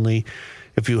importantly,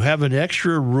 if you have an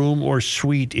extra room or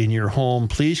suite in your home,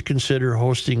 please consider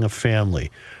hosting a family.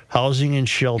 Housing and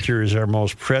shelter is our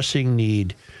most pressing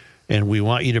need, and we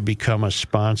want you to become a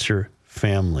sponsor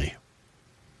family.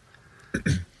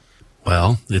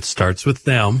 Well, it starts with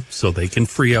them, so they can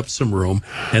free up some room.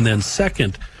 And then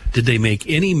second, did they make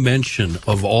any mention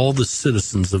of all the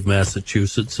citizens of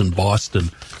Massachusetts and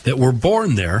Boston that were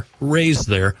born there, raised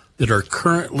there, that are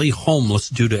currently homeless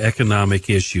due to economic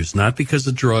issues, not because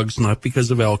of drugs, not because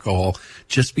of alcohol,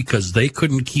 just because they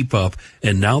couldn't keep up,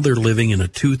 and now they're living in a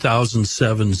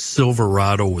 2007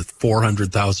 Silverado with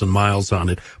 400,000 miles on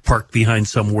it, parked behind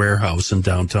some warehouse in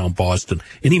downtown Boston.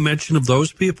 Any mention of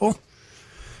those people?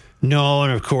 No,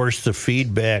 and of course the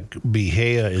feedback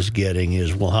Behea is getting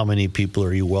is, well, how many people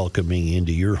are you welcoming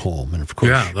into your home? And of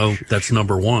course, that's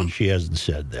number one. She hasn't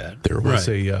said that. There was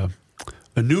a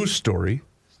news story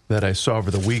that I saw over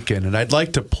the weekend, and I'd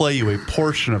like to play you a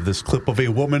portion of this clip of a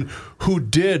woman who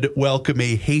did welcome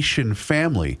a Haitian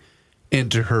family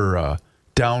into her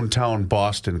downtown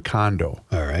Boston condo.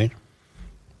 All right.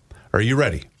 Are you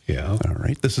ready? Yeah. All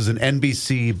right. This is an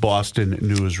NBC Boston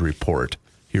News report.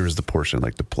 Here is the portion I'd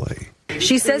like to play.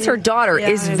 She says her daughter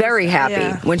is very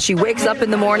happy. When she wakes up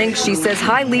in the morning, she says,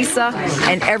 "Hi, Lisa,"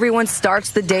 and everyone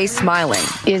starts the day smiling.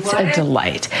 It's a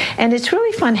delight, and it's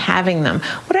really fun having them.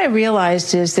 What I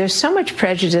realized is there's so much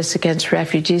prejudice against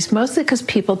refugees, mostly because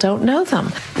people don't know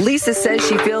them. Lisa says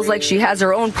she feels like she has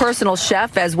her own personal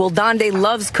chef, as Wildande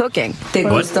loves cooking. ¿Te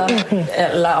gusta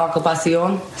la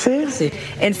ocupación? Sí.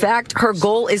 In fact, her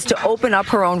goal is to open up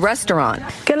her own restaurant.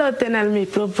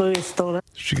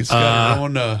 She's got her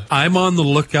own... I'm on the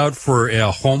lookout for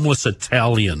a homeless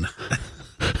Italian.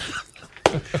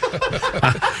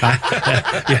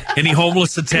 Any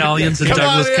homeless Italians in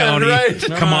Douglas County? Right.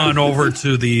 Come on over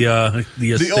to the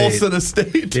estate. The Olson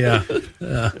estate. Yeah.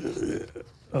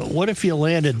 What if you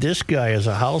landed this guy as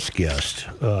a house guest?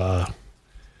 That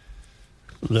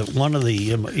one of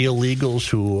the illegals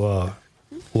who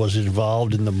was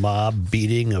involved in the mob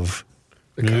beating of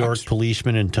New York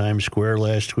policemen in Times Square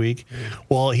last week.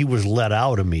 Well, he was let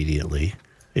out immediately,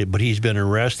 but he's been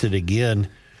arrested again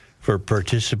for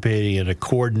participating in a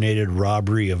coordinated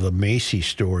robbery of the Macy's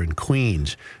store in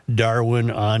Queens. Darwin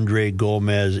Andre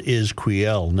Gomez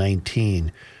Izquiel,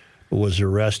 19, was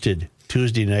arrested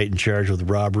Tuesday night and charged with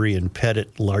robbery and petit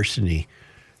larceny.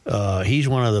 He's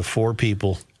one of the 4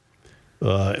 people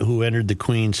who entered the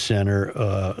Queens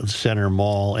Center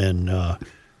Mall and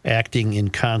acting in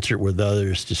concert with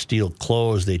others to steal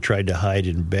clothes they tried to hide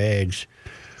in bags.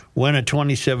 When a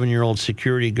 27-year-old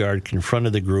security guard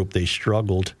confronted the group, they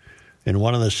struggled, and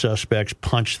one of the suspects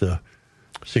punched the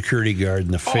security guard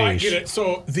in the face. Oh, I get it.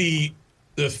 So the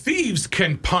thieves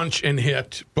can punch and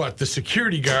hit, but the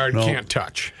security guard can't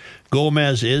touch.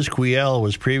 Gomez Izquiel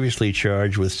was previously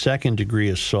charged with second-degree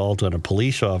assault on a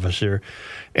police officer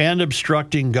and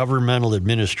obstructing governmental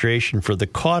administration for the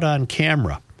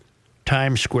caught-on-camera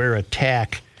Times Square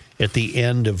attack at the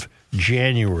end of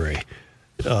January.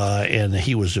 And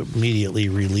he was immediately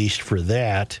released for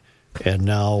that. And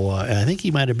now I think he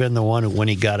might have been the one who, when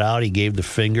he got out, he gave the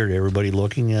finger to everybody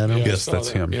looking at him. Yes, that's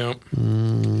him. Yeah.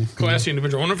 Classy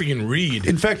individual. I wonder if he can read.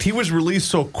 In fact, he was released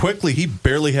so quickly, he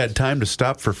barely had time to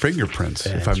stop for fingerprints,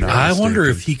 if I'm not mistaken. I wonder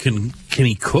if he can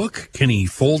he cook? Can he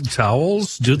fold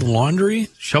towels, do the laundry,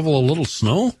 shovel a little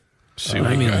snow?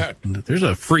 There's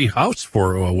a free house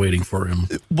waiting for him.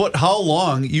 But how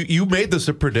long? You made this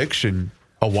a prediction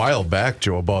a while back,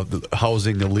 Joe, about the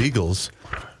housing illegals.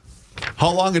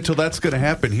 How long until that's going to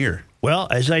happen here? Well,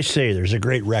 as I say, there's a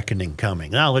great reckoning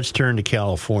coming. Now let's turn to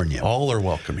California. All are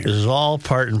welcome here. This is all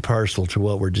part and parcel to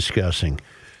what we're discussing.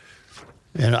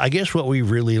 And I guess what we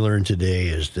really learned today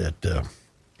is that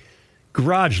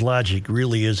Garage Logic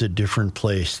really is a different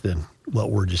place than what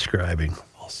we're describing.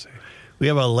 I'll see. We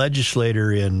have a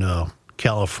legislator in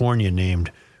California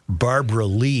named Barbara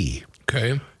Lee.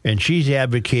 Okay. And she's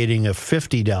advocating a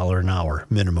 $50 an hour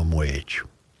minimum wage.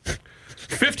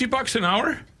 $50 an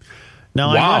hour?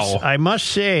 Now, wow. I must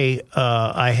say,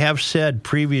 I have said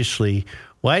previously,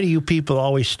 why do you people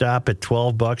always stop at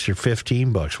 $12 or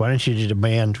 $15? Why don't you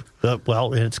demand,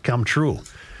 well, it's come true.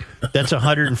 That's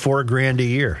 $104,000 a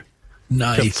year.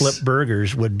 Nice. To flip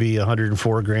burgers would be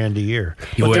 $104,000 a year.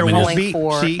 But there won't be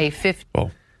a 50.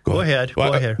 Oh, go ahead.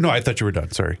 Go ahead. No, I thought you were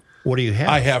done. Sorry. What do you have?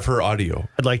 I have her audio.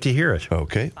 I'd like to hear it.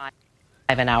 Okay.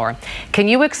 An hour. Can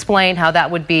you explain how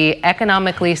that would be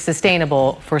economically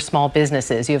sustainable for small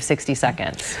businesses? You have 60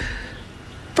 seconds.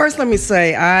 First, let me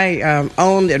say I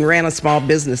owned and ran a small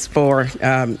business for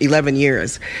 11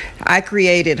 years. I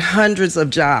created hundreds of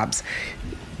jobs.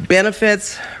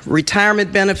 Benefits,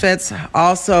 retirement benefits,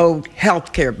 also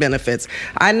health care benefits.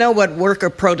 I know what worker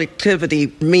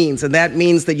productivity means, and that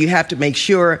means that you have to make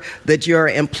sure that your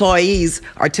employees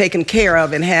are taken care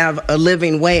of and have a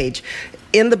living wage.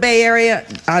 In the Bay Area,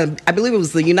 I believe it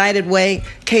was the United Way,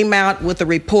 came out with a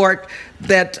report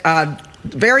that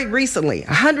very recently,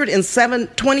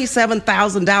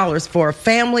 $127,000 for a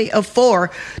family of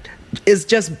 4 is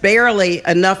just barely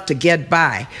enough to get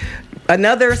by.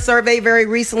 Another survey very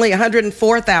recently,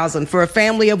 $104,000 for a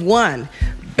family of 1.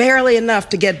 Barely enough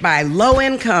to get by. Low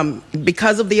income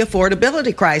because of the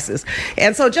affordability crisis.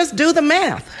 And so just do the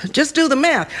math. Just do the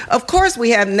math. Of course,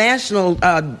 we have national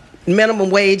minimum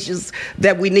wages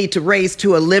that we need to raise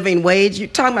to a living wage. You're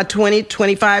talking about $20,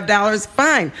 $25,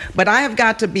 fine. But I have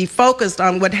got to be focused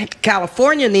on what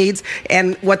California needs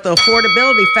and what the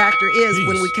affordability factor is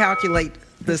when we calculate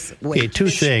this wage. Okay, 2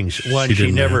 things. One,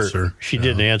 she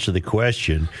didn't answer the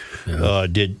question.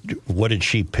 What did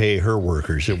she pay her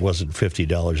workers? It wasn't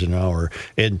 $50 an hour.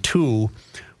 And 2,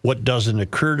 what doesn't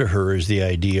occur to her is the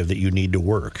idea that you need to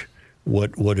work.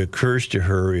 What occurs to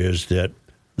her is that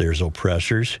there's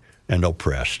oppressors and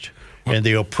oppressed. And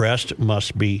the oppressed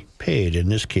must be paid, in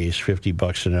this case,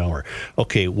 $50 an hour.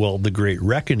 Okay, well, the Great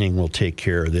Reckoning will take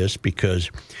care of this, because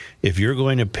if you're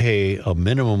going to pay a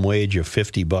minimum wage of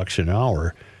 $50 an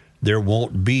hour, there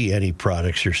won't be any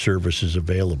products or services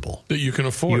available that you can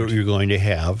afford. You're going to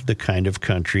have the kind of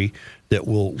country that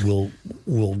will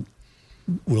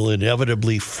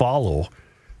inevitably follow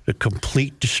the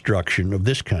complete destruction of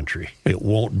this country. It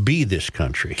won't be this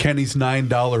country. Kenny's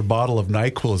 $9 bottle of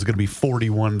NyQuil is going to be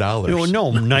 $41.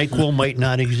 No, NyQuil might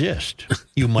not exist.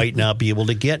 You might not be able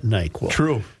to get NyQuil.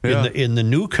 True. Yeah. In the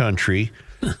new country,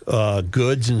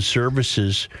 goods and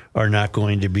services are not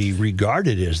going to be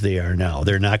regarded as they are now.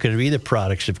 They're not going to be the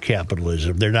products of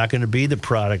capitalism. They're not going to be the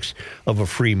products of a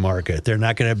free market. They're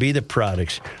not going to be the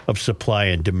products of supply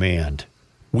and demand.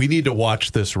 We need to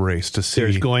watch this race to see.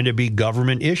 There's going to be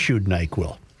government-issued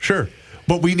NyQuil. Sure.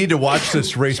 But we need to watch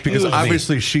this race because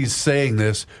obviously she's saying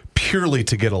this purely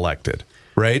to get elected,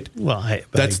 right? Well,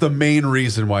 that's the main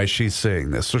reason why she's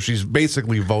saying this. So she's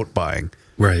basically vote buying.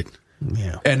 Right.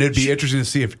 Yeah. And it'd be interesting to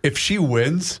see if she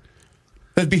wins,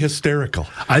 that'd be hysterical.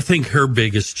 I think her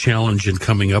biggest challenge in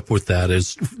coming up with that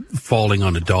is falling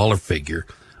on a dollar figure.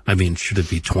 I mean, should it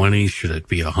be 20? Should it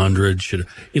be 100? You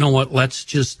know what?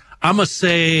 I'm going to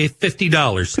say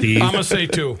 $50, Steve. I'm going to say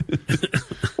 2.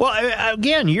 Well,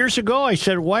 again, years ago, I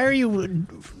said, why are you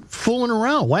fooling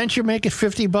around? Why don't you make it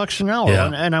 $50 an hour?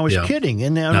 Yeah. And I was kidding.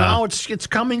 And now it's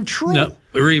coming true. No,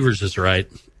 Reavers is right.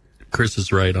 Chris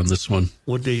is right on this one.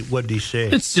 What did he say?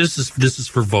 It's just this is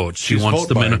for votes. She wants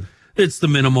the minimum. It's the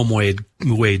minimum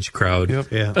wage crowd.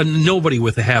 Yep. Yeah. And nobody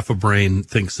with a half a brain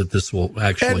thinks that this will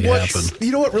actually happen.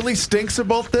 You know what really stinks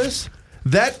about this?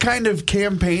 That kind of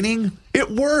campaigning, it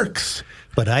works.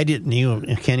 But I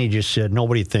didn't. Kenny just said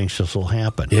nobody thinks this will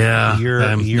happen. Yeah.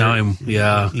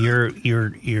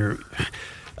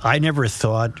 I never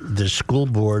thought the school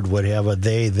board would have a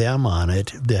they/them on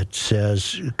it that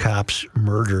says cops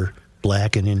murder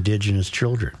black and indigenous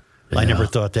children. Yeah. I never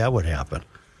thought that would happen.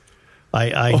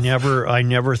 I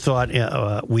never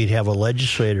thought we'd have a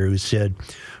legislator who said,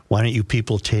 "Why don't you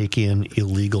people take in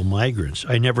illegal migrants?"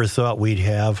 I never thought we'd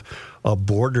have a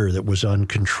border that was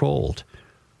uncontrolled.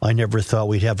 I never thought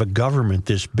we'd have a government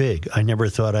this big. I never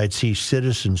thought I'd see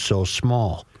citizens so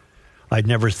small. I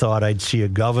never thought I'd see a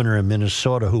governor in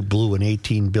Minnesota who blew an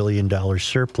 $18 billion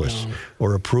surplus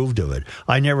or approved of it.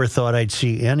 I never thought I'd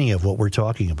see any of what we're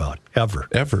talking about, ever.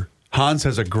 Ever. Hans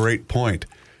has a great point.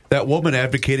 That woman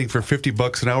advocating for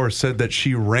 $50 an hour said that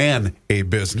she ran a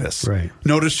business. Right.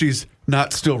 Notice she's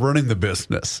not still running the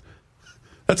business.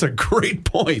 That's a great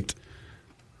point.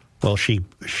 Well, she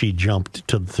jumped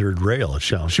to the third rail, it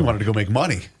sounds She wanted to go make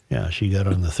money. Yeah, she got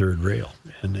on the third rail.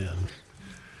 And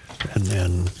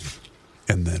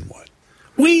then what?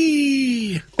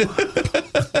 Whee!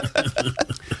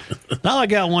 Now I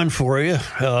got one for you.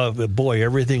 Boy,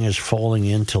 everything is falling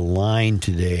into line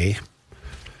today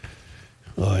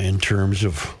in terms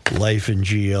of life in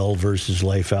GL versus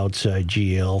life outside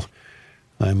GL.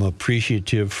 I'm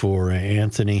appreciative for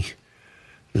Anthony.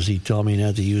 Does he tell me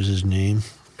not to use his name?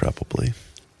 Probably.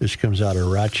 This comes out of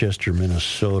Rochester,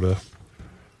 Minnesota.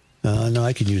 No,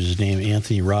 I can use his name,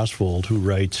 Anthony Rosvold, who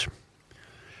writes,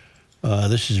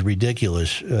 this is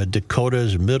ridiculous.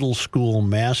 Dakota's middle school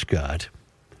mascot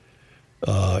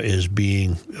is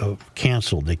being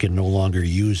canceled. They can no longer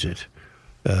use it.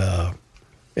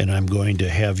 And I'm going to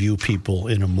have you people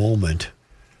in a moment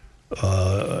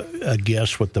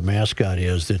guess what the mascot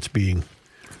is that's being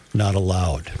not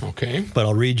allowed. Okay. But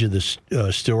I'll read you this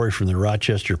story from the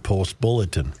Rochester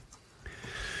Post-Bulletin.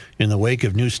 In the wake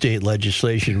of new state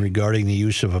legislation regarding the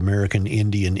use of American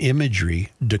Indian imagery,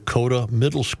 Dakota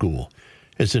Middle School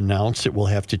has announced it will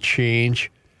have to change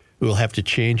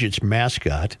its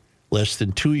mascot less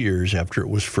than 2 years after it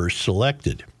was first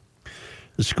selected.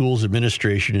 The school's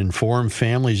administration informed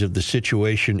families of the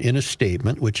situation in a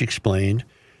statement which explained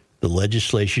the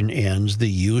legislation ends the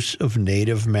use of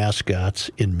native mascots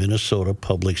in Minnesota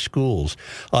public schools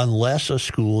unless a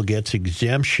school gets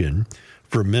exemption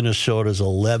for Minnesota's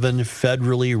 11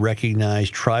 federally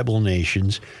recognized tribal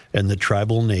nations and the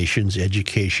Tribal Nations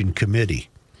Education Committee.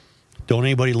 Don't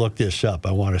anybody look this up.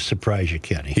 I want to surprise you,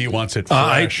 Kenny. He wants it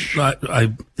fresh.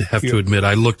 I have to admit,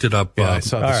 I looked it up I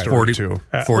saw the story too.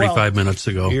 45 minutes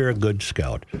ago. You're a good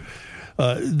scout.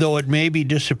 Though it may be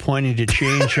disappointing to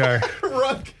change our...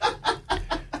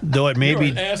 Though it may You're be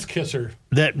an ass kisser.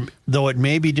 Though it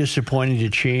may be disappointing to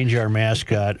change our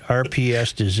mascot,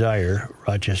 RPS desire,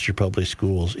 Rochester Public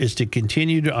Schools, is to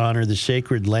continue to honor the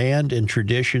sacred land and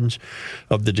traditions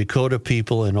of the Dakota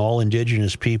people and all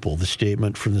indigenous people, the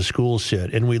statement from the school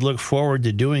said, and we look forward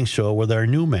to doing so with our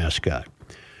new mascot.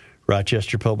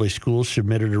 Rochester Public Schools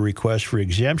submitted a request for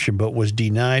exemption, but was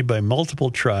denied by multiple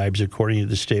tribes, according to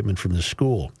the statement from the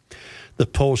school. The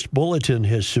Post-Bulletin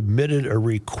has submitted a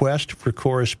request for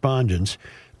correspondence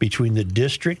between the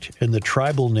district and the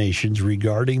tribal nations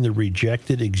regarding the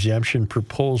rejected exemption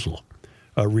proposal,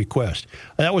 request.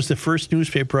 That was the first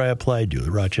newspaper I applied to,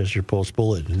 the Rochester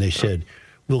Post-Bulletin, and they said,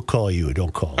 we'll call you,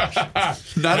 don't call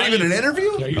us. Not even an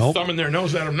interview? Yeah, you're thumbing their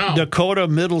nose at them now.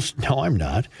 No, I'm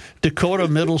not. Dakota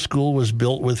Middle School was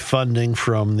built with funding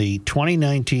from the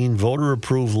 2019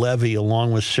 voter-approved levy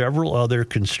along with several other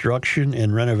construction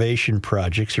and renovation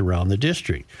projects around the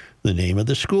district. The name of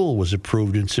the school was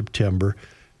approved in September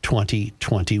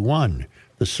 2021.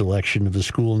 The selection of the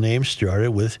school name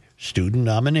started with student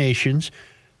nominations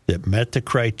that met the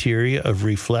criteria of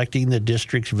reflecting the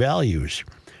district's values,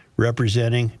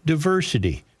 representing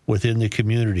diversity within the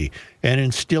community, and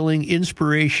instilling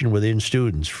inspiration within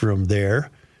students. From there,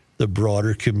 the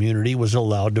broader community was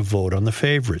allowed to vote on the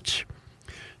favorites.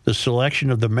 The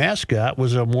selection of the mascot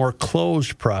was a more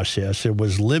closed process and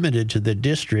was limited to the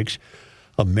district's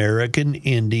American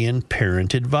Indian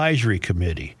Parent Advisory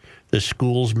Committee. The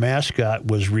school's mascot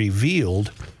was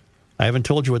revealed. I haven't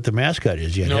told you what the mascot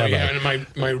is yet, have I?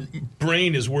 And my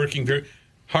brain is working very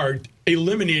hard,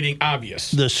 eliminating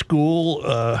obvious. The school,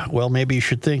 well, maybe you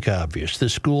should think obvious. The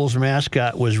school's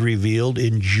mascot was revealed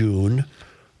in June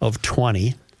of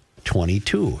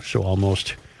 2022, so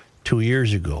almost 2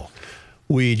 years ago.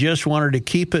 We just wanted to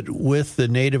keep it with the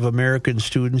Native American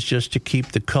students just to keep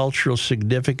the cultural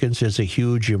significance as a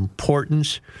huge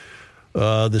importance.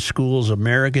 The school's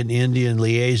American Indian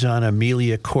liaison,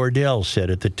 Amelia Cordell, said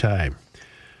at the time.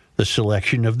 The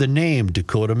selection of the name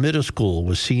Dakota Middle School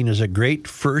was seen as a great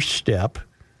first step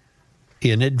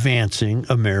in advancing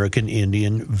American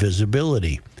Indian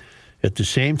visibility. At the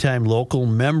same time, local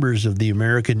members of the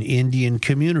American Indian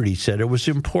community said it was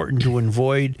important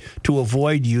to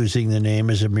avoid using the name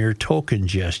as a mere token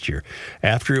gesture.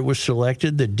 After it was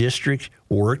selected, the district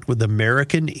worked with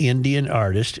American Indian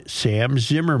artist Sam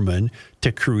Zimmerman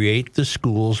to create the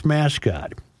school's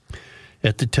mascot.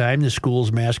 At the time the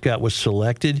school's mascot was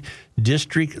selected,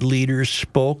 district leaders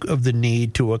spoke of the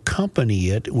need to accompany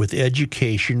it with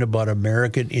education about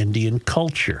American Indian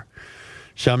culture.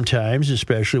 Sometimes,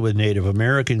 especially with Native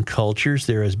American cultures,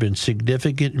 there has been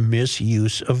significant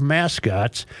misuse of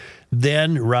mascots.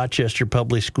 Then Rochester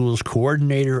Public Schools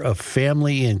coordinator of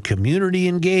family and community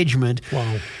engagement,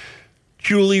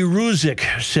 Julie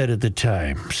Ruzick, said at the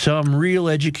time, some real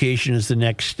education is the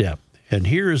next step. And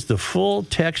here is the full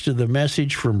text of the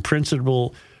message from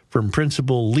Principal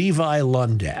Levi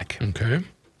Lundak. Okay.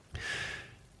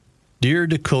 Dear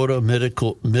Dakota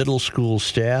Middle School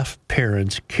staff,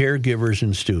 parents, caregivers,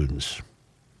 and students,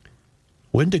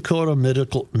 when Dakota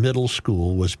Middle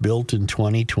School was built in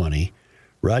 2020,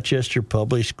 Rochester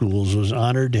Public Schools was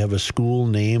honored to have a school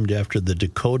named after the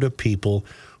Dakota people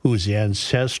whose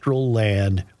ancestral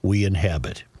land we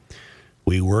inhabit.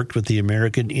 We worked with the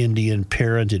American Indian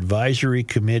Parent Advisory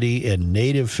Committee and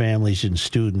Native families and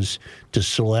students to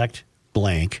select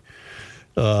blank.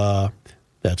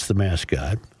 That's the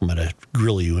mascot. I'm going to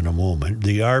grill you in a moment.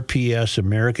 The RPS,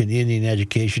 American Indian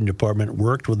Education Department,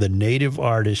 worked with a Native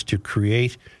artist to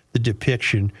create the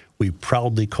depiction we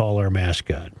proudly call our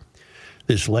mascot.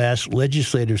 This last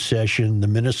legislative session, the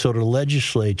Minnesota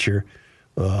legislature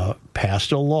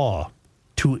passed a law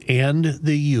to end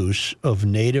the use of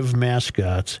Native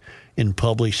mascots in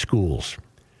public schools.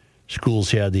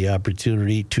 Schools had the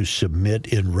opportunity to submit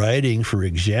in writing for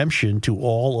exemption to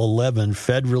all 11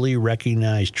 federally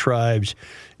recognized tribes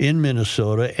in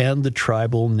Minnesota and the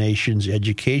Tribal Nations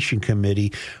Education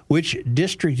Committee, which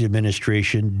district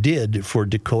administration did for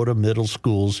Dakota Middle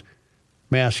School's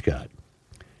mascot.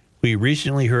 We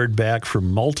recently heard back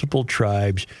from multiple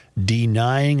tribes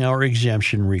denying our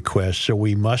exemption request, so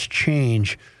we must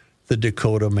change the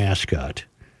Dakota mascot.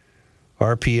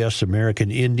 RPS,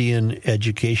 American Indian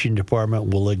Education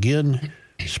Department, will again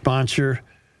sponsor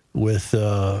with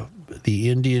the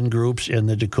Indian groups and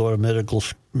the Dakota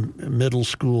middle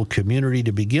school community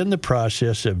to begin the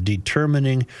process of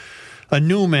determining a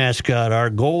new mascot. Our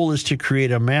goal is to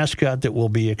create a mascot that will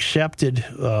be accepted.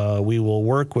 We will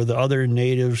work with other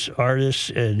natives, artists,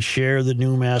 and share the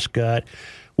new mascot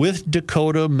with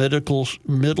Dakota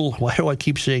middle. Why do I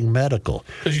keep saying medical?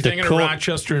 Because you're thinking of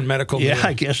Rochester and medical. Yeah,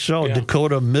 I guess so. Yeah.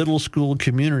 Dakota middle school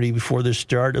community before the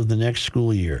start of the next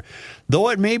school year. Though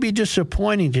it may be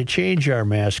disappointing to change our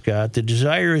mascot, the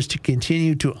desire is to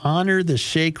continue to honor the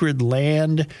sacred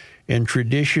land and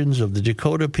traditions of the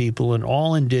Dakota people and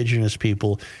all indigenous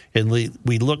people, and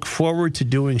we look forward to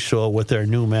doing so with our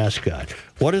new mascot.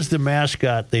 What is the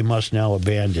mascot they must now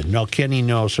abandon? Now, Kenny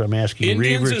knows, so I'm asking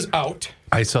Indians Reavers. is out.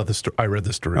 I saw the story. I read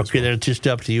the story. Okay, then it's just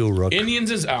up to you, Rook. Indians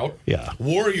is out. Yeah.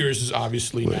 Warriors is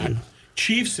obviously not.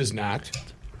 Chiefs is not.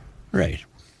 Right.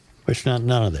 It's not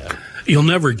none of that. You'll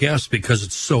never guess because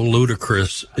it's so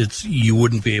ludicrous. You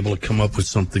wouldn't be able to come up with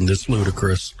something this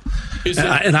ludicrous.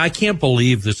 And I can't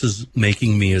believe this is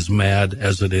making me as mad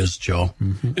as it is, Joe.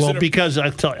 Mm-hmm. Well, because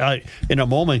in a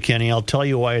moment, Kenny, I'll tell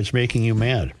you why it's making you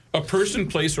mad. A person,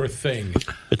 place, or thing.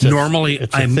 It's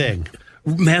a thing.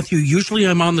 Matthew, usually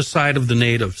I'm on the side of the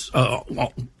natives.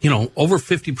 Over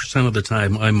 50% of the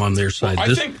time I'm on their side.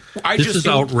 This is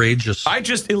outrageous. I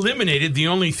just eliminated the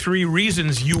only 3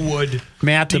 reasons you would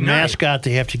Matt, the deny. mascot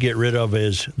they have to get rid of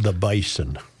is the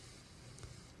bison.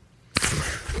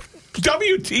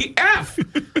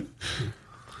 WTF?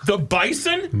 The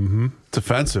bison? Mm-hmm. It's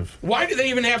offensive. Why do they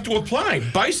even have to apply?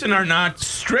 Bison are not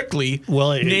strictly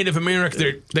Native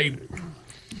American.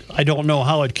 I don't know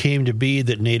how it came to be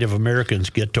that Native Americans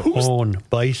get to own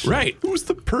bison. Right. Who's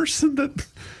the person that...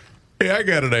 Hey, I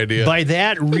got an idea. By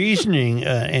that reasoning,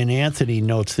 and Anthony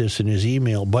notes this in his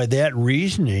email, by that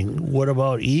reasoning, what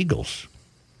about eagles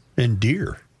and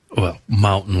deer? Well,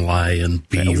 mountain lion,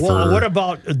 beaver. Well, what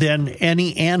about then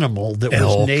any animal that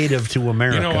was native to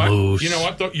America? You know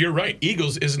what? Though? You're right.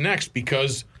 Eagles is next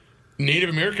because Native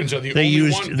Americans are the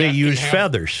only ones that they use have,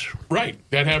 feathers. Right,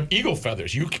 that have eagle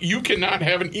feathers. You cannot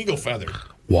have an eagle feather.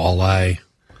 Walleye.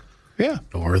 Yeah.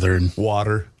 Northern.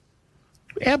 Water.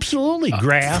 Absolutely.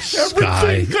 Grass.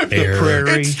 Sky, air,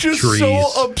 prairie. It's just trees,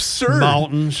 so absurd.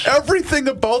 Mountains. Everything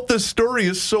about this story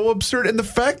is so absurd. And the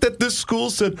fact that this school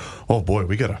said, oh, boy,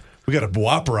 we got a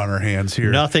whopper on our hands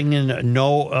here. Nothing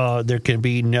there can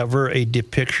be never a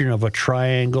depiction of a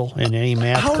triangle in any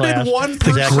math class. How did one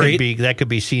person... That could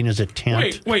be seen as a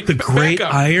tent. Wait. The great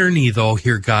irony, though,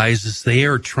 here, guys, is they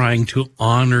are trying to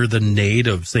honor the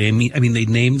natives. They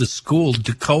named the school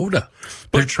Dakota.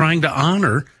 They're trying to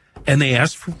honor, and they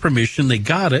asked for permission. They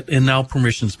got it, and now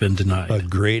permission's been denied. A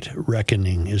great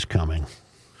reckoning is coming.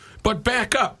 But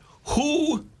back up.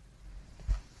 Who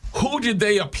did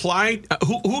they apply?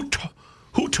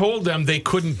 Who told them they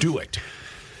couldn't do it?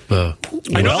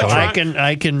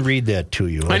 I can read that to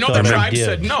you. I know the tribe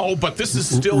said no, but this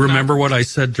is still. Remember what I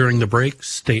said during the break?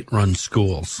 State-run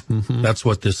schools. Mm-hmm. That's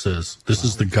what this is. This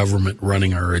is the government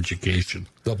running our education.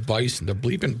 The bison, the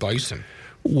bleeping bison.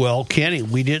 Well, Kenny,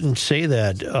 we didn't say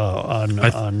that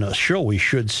on the show. We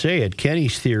should say it.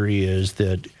 Kenny's theory is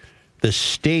that the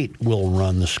state will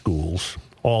run the schools.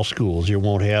 All schools. You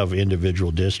won't have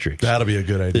individual districts. That'll be a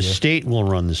good idea. The state will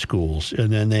run the schools,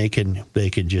 and then they can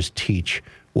just teach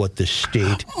what the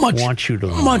state wants you to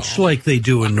learn. Much like they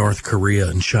do in North Korea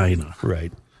and China.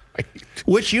 Right.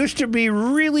 Which used to be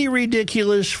really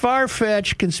ridiculous,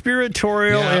 far-fetched,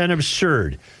 conspiratorial, and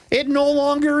absurd. It no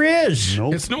longer is.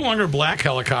 Nope. It's no longer black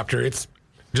helicopter. It's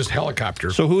just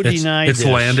helicopter. So who denied this? It's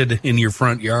landed in your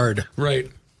front yard.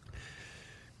 Right.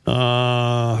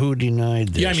 Who denied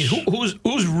this? Yeah, I mean,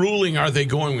 whose ruling are they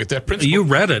going with? That principle? You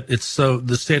read it. It's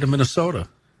the state of Minnesota.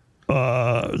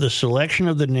 The selection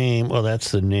of the name,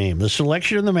 that's the name. The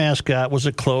selection of the mascot was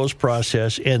a closed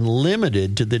process and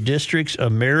limited to the district's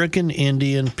American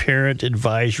Indian Parent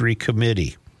Advisory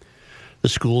Committee. The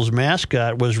school's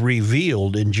mascot was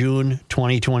revealed in June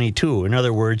 2022. In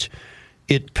other words,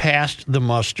 it passed the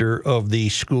muster of the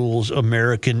school's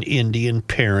American Indian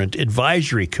Parent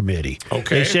Advisory Committee.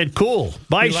 Okay. They said, cool,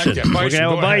 bison. We're going to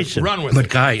have a bison. Run with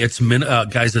it. But,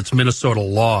 it's Minnesota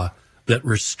law that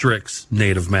restricts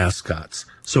native mascots.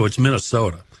 So it's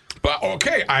Minnesota. But,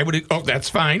 okay, that's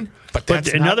fine. But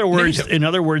in other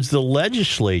words, the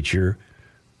legislature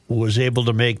was able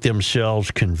to make themselves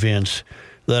convince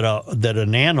that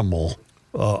an animal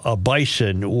a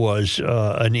bison was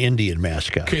an Indian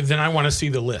mascot. Okay, then I want to see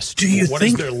the list. What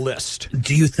is their list?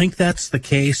 Do you think that's the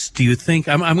case? Do you think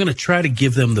I'm going to try to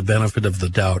give them the benefit of the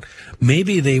doubt?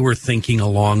 Maybe they were thinking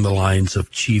along the lines of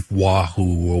Chief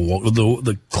Wahoo,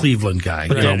 the Cleveland guy.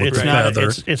 But with the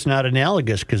feather. It's not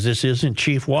analogous because this isn't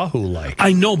Chief Wahoo-like.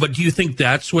 I know, but do you think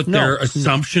that's what their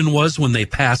assumption was when they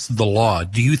passed the law?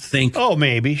 Do you think? Oh,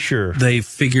 maybe, sure. They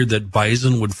figured that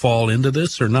bison would fall into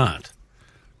this or not?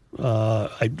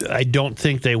 I don't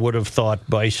think they would have thought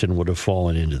bison would have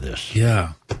fallen into this.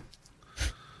 Yeah.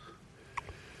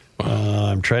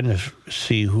 I'm trying to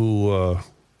see who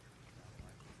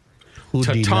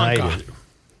denied it.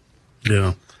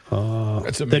 Yeah.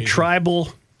 That's amazing. The tribal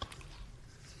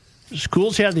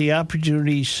schools have the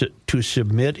opportunity to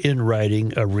submit in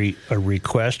writing a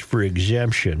request for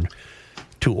exemption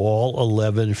to all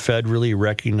 11 federally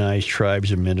recognized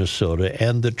tribes of Minnesota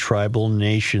and the Tribal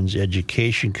Nations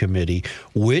Education Committee,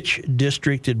 which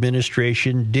district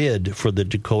administration did for the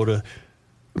Dakota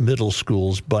Middle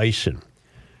School's bison.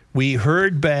 We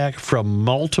heard back from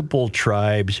multiple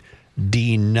tribes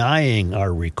denying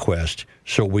our request,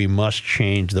 so we must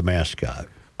change the mascot.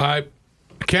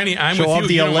 Kenny, I'm so with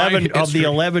you. Of the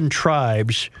 11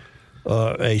 tribes,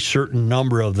 a certain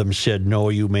number of them said, no,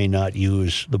 you may not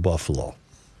use the buffalo.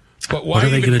 But why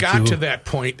they even got to that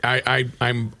point, I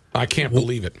can't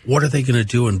believe it. What are they going to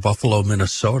do in Buffalo,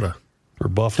 Minnesota? Or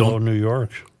Buffalo, New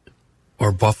York?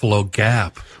 Or Buffalo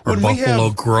Gap? Or Buffalo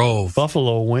Grove?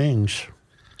 Buffalo Wings.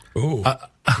 Ooh.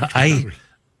 I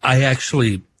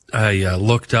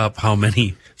looked up how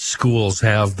many schools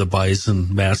have the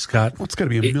bison mascot. Well, it's got to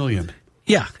be a million.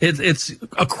 Yeah, it's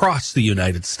across the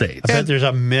United States. I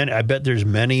bet there's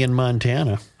many in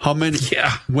Montana. How many?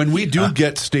 Yeah. When we do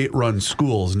get state-run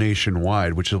schools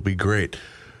nationwide, which will be great,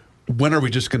 when are we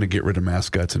just going to get rid of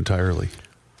mascots entirely?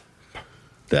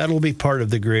 That'll be part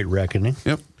of the Great Reckoning.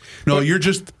 Yep. No, you're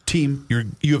just team.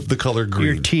 You have the color green.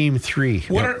 You're team 3.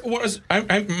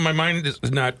 My mind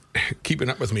is not keeping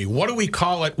up with me. What do we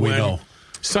call it when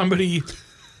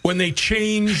they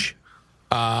change?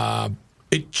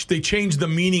 They change the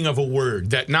meaning of a word.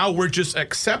 That now we're just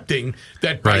accepting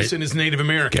that bison is Native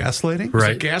American. Gaslighting? Is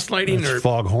it gaslighting or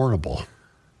foghornable?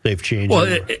 They've changed.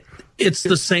 Well, it's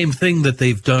the same thing that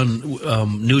they've done.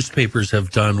 Newspapers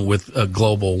have done with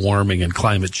global warming and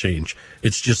climate change.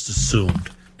 It's just assumed.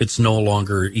 It's no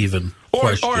longer even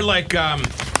questioned. Or like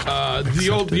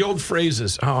the old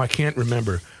phrases. Oh, I can't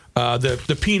remember.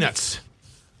 The Peanuts.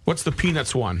 What's the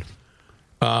Peanuts one?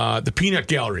 The Peanut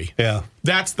Gallery. Yeah.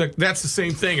 That's the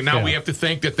same thing. And now we have to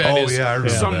think that is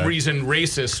some reason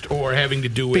racist or having to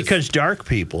do with... Because dark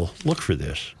people look for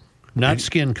this. Not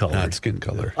skin color. Not skin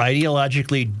color.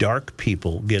 Ideologically dark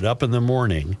people get up in the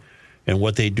morning and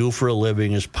what they do for a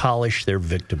living is polish their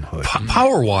victimhood.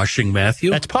 Power washing,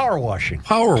 Matthew. That's power washing.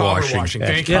 Power washing.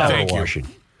 Thank you.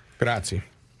 Grazie.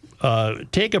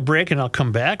 Take a break and I'll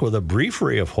come back with a brief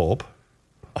ray of hope.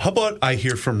 How about I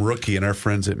hear from Rookie and our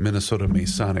friends at Minnesota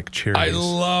Masonic Charities? I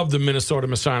love the Minnesota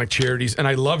Masonic Charities, and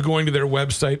I love going to their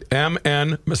website,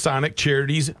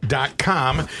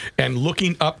 mnmasoniccharities.com, and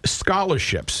looking up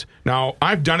scholarships. Now,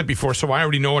 I've done it before, so I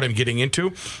already know what I'm getting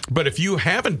into. But if you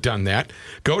haven't done that,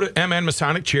 go to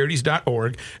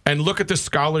mnmasoniccharities.org and look at the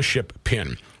scholarship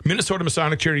pin. Minnesota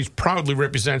Masonic Charities proudly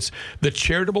represents the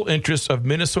charitable interests of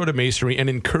Minnesota Masonry and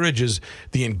encourages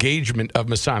the engagement of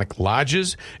Masonic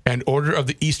lodges and Order of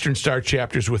the Eastern Star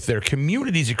chapters with their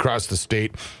communities across the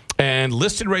state. And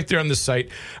listed right there on the site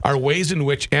are ways in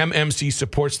which MMC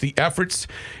supports the efforts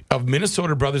of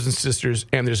Minnesota brothers and sisters,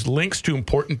 and there's links to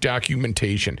important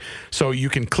documentation. So you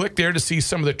can click there to see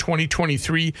some of the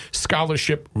 2023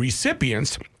 scholarship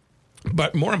recipients.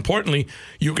 But more importantly,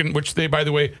 you can, which they, by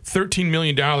the way, $13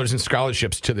 million in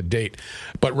scholarships to the date.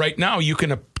 But right now, you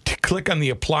can click on the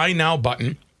Apply Now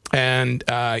button, and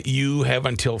you have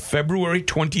until February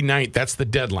 29th. That's the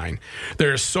deadline.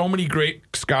 There are so many great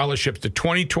scholarships. The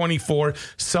 2024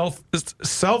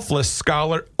 Selfless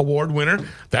Scholar Award winner,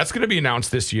 that's going to be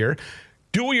announced this year.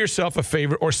 Do yourself a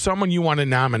favor or someone you want to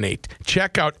nominate.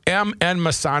 Check out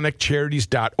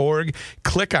mnmasoniccharities.org.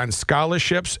 Click on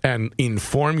scholarships and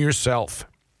inform yourself.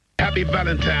 Happy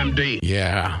Valentine's Day.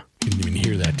 Yeah. Didn't even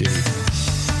hear that, did you?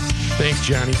 Thanks,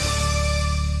 Johnny.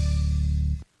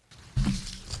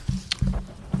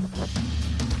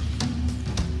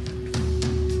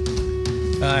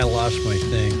 I lost my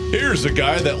thing. Here's a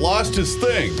guy that lost his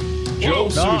thing. Joe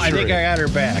Soucheray. No, I think I got her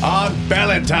back. On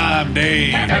Valentine's Day.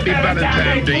 Happy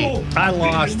Valentine's Day. I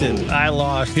lost it.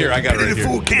 Here, I got it right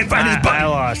here. Can't find his button. I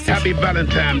lost it. Happy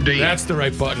Valentine's Day. That's the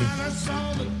right button.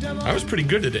 I was pretty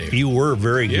good today. You were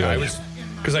very good. Yeah, I was.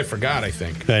 Because I forgot, I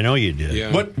think. I know you did.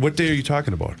 Yeah. What day are you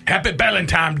talking about? Happy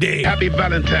Valentine Day. Happy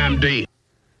Valentine Day.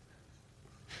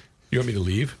 You want me to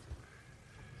leave?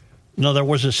 No, there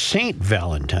was a Saint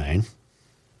Valentine.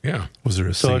 Yeah. Was there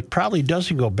a So saint? it probably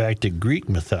doesn't go back to Greek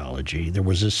mythology. There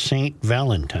was a Saint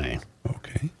Valentine.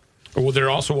 Okay. Well, there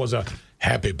also was a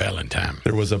Happy Valentine.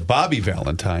 There was a Bobby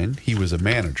Valentine. He was a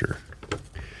manager.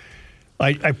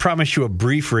 I promise you a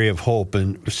brief ray of hope,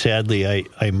 and sadly,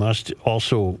 I must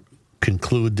also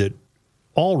conclude that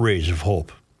all rays of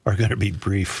hope are going to be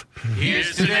brief.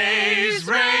 Here's today's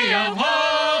ray of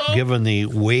hope. Given the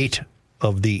weight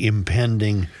of the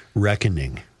impending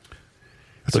reckoning.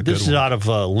 But this is out of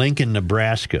Lincoln,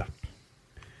 Nebraska.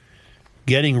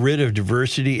 Getting rid of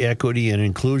diversity, equity, and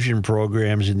inclusion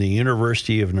programs in the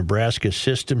University of Nebraska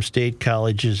system, state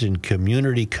colleges, and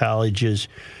community colleges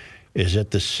is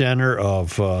at the center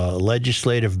of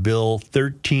Legislative Bill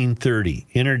 1330,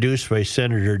 introduced by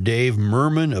Senator Dave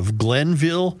Merman of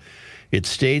Glenville. It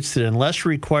states that unless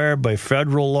required by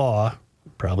federal law,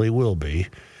 probably will be,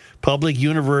 public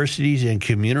universities and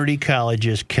community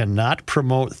colleges cannot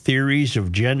promote theories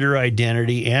of gender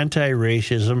identity,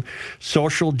 anti-racism,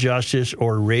 social justice,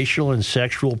 or racial and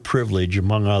sexual privilege,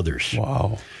 among others.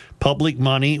 Wow. Public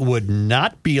money would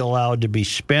not be allowed to be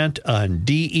spent on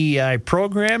DEI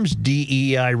programs.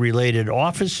 DEI-related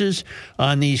offices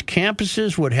on these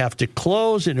campuses would have to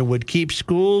close, and it would keep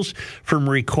schools from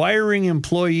requiring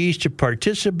employees to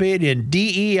participate in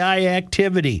DEI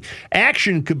activity.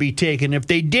 Action could be taken if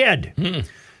they did.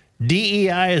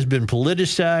 DEI has been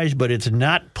politicized, but it's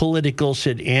not political,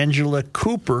 said Angela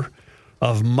Cooper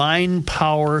of Mind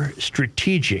Power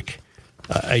Strategic.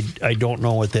 I don't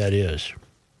know what that is.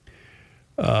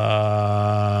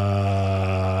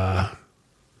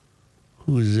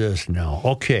 Who's this now?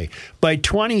 Okay. By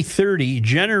 2030,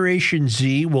 Generation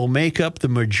Z will make up the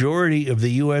majority of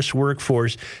the U.S.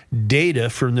 workforce. Data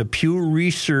from the Pew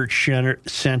Research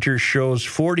Center shows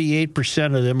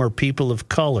 48% of them are people of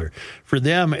color. For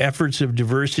them, efforts of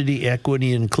diversity,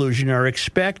 equity, and inclusion are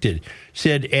expected,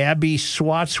 said Abby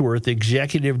Swatsworth,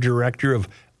 executive director of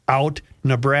Out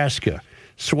Nebraska.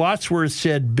 Swatsworth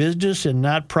said business and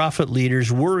not-profit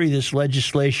leaders worry this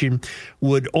legislation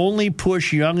would only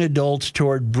push young adults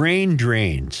toward brain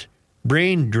drain,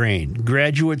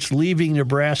 graduates leaving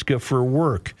Nebraska for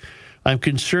work. I'm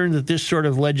concerned that this sort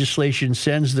of legislation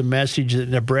sends the message that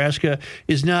Nebraska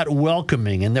is not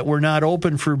welcoming and that we're not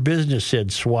open for business,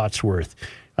 said Swatsworth.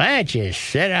 Why don't you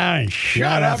sit down and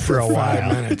shut up for a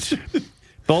while? 5 minutes.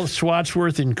 Both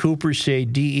Swatsworth and Cooper say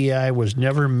DEI was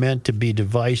never meant to be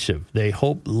divisive. They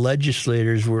hope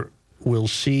legislators will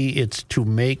see it's to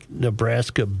make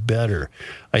Nebraska better.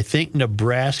 I think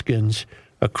Nebraskans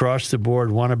across the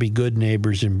board want to be good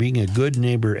neighbors, and being a good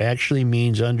neighbor actually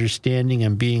means understanding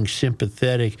and being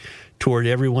sympathetic toward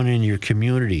everyone in your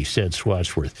community, said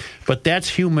Swatsworth. But that's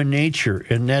human nature,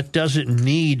 and that doesn't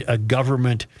need a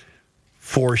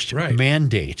government-forced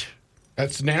mandate.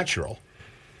 That's natural.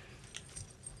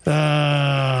 By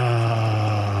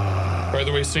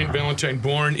the way, St. Valentine,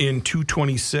 born in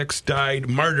 226, died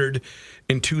martyred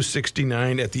in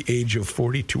 269 at the age of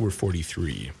 42 or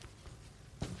 43.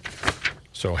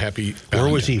 So happy. Where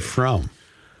was he from?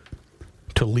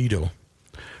 Toledo.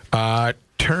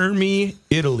 Termi,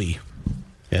 Italy.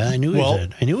 Yeah, I knew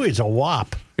he was a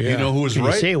WAP. You know who was Can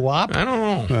right? you say WAP? I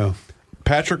don't know. Oh.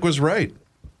 Patrick was right.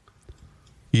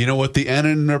 You know what the N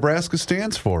in Nebraska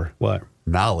stands for? What?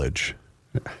 Knowledge.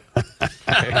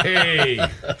 Hey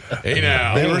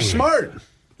now. They were smart.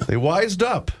 They wised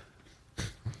up.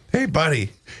 Hey,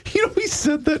 buddy. You know, he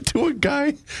said that to a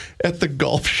guy at the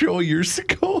golf show years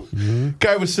ago. Mm-hmm.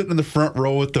 Guy was sitting in the front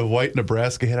row with the white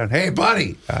Nebraska hat on. Hey,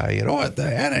 buddy, you know what the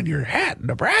N in your hat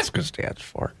Nebraska stands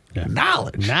for? Yeah.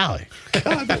 Knowledge. Knowledge.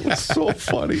 God, that was so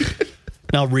funny.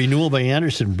 Now, Renewal by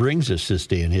Anderson brings us this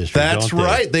day in history. That's don't they?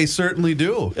 right. They certainly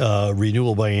do.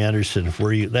 Renewal by Anderson.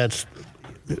 That's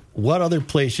what other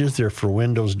place is there for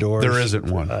windows, doors? There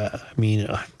isn't one.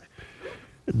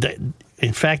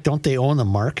 In fact, don't they own the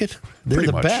market? They're Pretty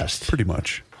the much. best. Pretty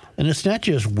much. And it's not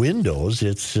just windows.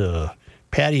 It's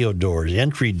patio doors,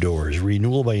 entry doors.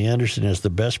 Renewal by Anderson has the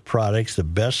best products, the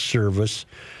best service.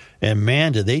 And,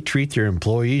 man, do they treat their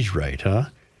employees right, huh?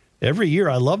 Every year,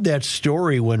 I love that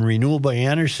story when Renewal by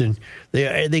Anderson,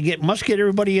 they must get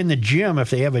everybody in the gym if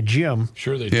they have a gym.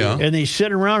 Sure they do. Yeah. And they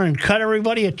sit around and cut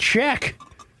everybody a check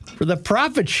for the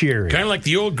profit sharing. Kind of like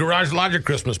the old Garage Logic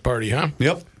Christmas party, huh?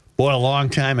 Yep. Boy, a long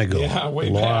time ago. Yeah, way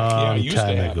back. Yeah, Long used to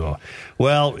time have. ago.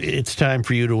 Well, it's time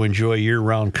for you to enjoy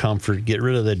year-round comfort. Get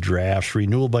rid of the drafts.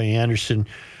 Renewal by Anderson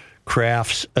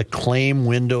crafts Acclaim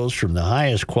windows from the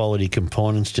highest quality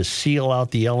components to seal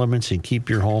out the elements and keep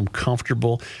your home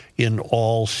comfortable in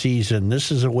all season.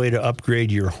 This is a way to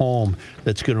upgrade your home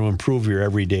that's going to improve your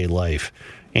everyday life.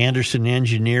 Anderson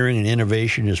engineering and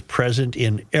innovation is present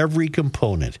in every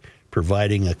component,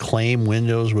 providing Acclaim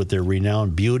windows with their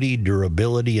renowned beauty,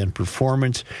 durability, and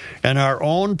performance. And our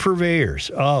own purveyors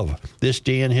of this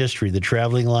day in history, the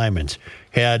Traveling Lymans,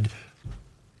 had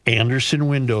Anderson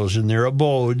windows in their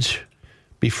abodes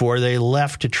before they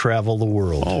left to travel the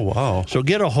world. Oh, wow. So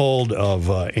get a hold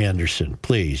of Anderson,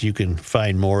 please. You can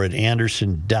find more at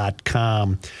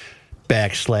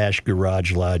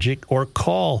anderson.com/Garage Logic or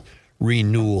call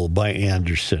Renewal by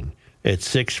Anderson at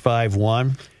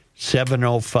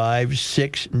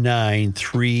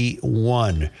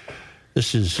 651-705-6931.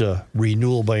 This is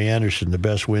Renewal by Anderson, the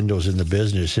best windows in the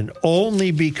business, and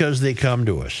only because they come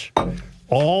to us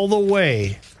all the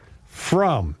way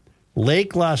from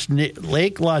Lake Las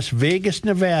Vegas,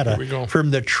 Nevada,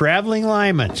 from the Traveling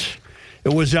Lymans.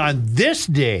 It was on this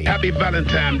day. Happy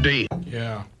Valentine's Day.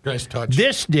 Yeah, nice touch.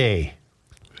 This day.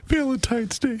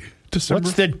 Valentine's Day. December.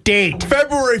 What's the date?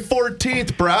 February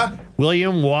 14th, brah.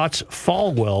 William Watts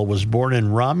Falwell was born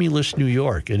in Romulus, New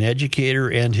York, an educator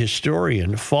and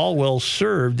historian. Falwell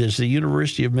served as the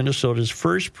University of Minnesota's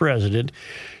first president,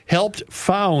 helped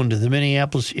found the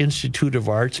Minneapolis Institute of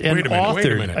Arts, and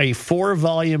authored a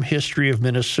 4-volume history of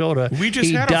Minnesota. We just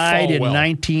he had a died in Falwell.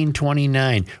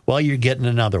 1929. Well, you're getting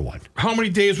another one. How many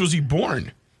days was he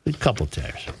born? A couple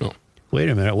times. Oh. Wait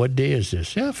a minute. What day is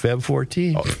this? Yeah, Feb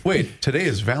 14. Oh, wait, today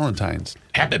is Valentine's.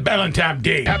 Happy Valentine's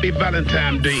Day. Happy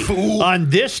Valentine's Day. Fool. On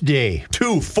this day,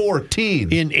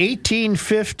 2/14. in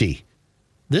 1850,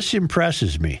 this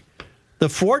impresses me. The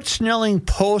Fort Snelling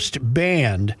Post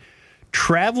Band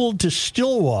traveled to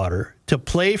Stillwater to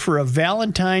play for a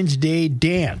Valentine's Day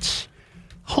dance.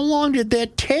 How long did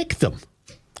that take them?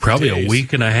 Probably a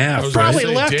week and a half. Probably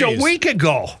left a week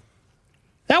ago.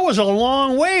 That was a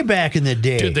long way back in the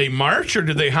day. Did they march or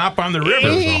did they hop on the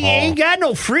river? He ain't got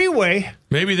no freeway.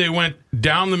 Maybe they went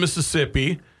down the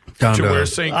Mississippi Down to to- where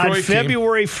St. Croix On came.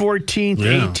 February 14th,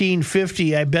 Yeah.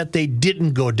 1850, I bet they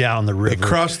didn't go down the river.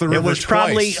 crossed the river It was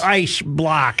probably twice. ice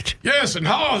blocked. Yes, and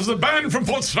how is the band from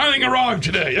Fort Snelling arrived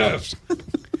today? Yes.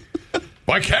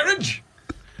 By carriage?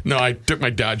 No, I took my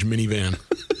Dodge minivan.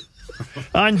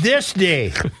 On this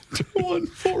day,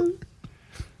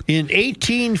 in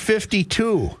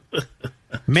 1852,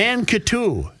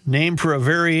 Mankato, named for a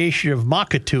variation of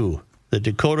Makatu, the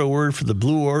Dakota word for the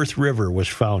Blue Earth River, was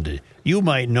founded. You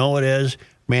might know it as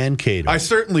Mankato. I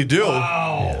certainly do.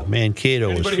 Yeah, Mankato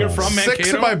was Anybody here founded. from Mankato?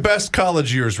 6 of my best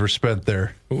college years were spent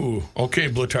there. Ooh, okay,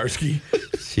 Blatarski.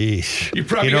 Jeez. You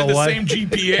probably know had the what? same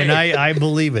GPA. And I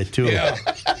believe it, too. Yeah.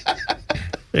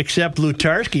 Except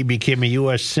Lutarski became a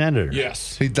U.S. Senator.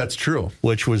 Yes. See, that's true.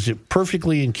 Which was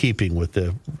perfectly in keeping with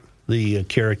the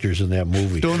characters in that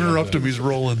movie. Don't interrupt him. He's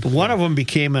rolling. One of them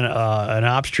became an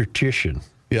obstetrician.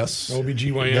 Yes.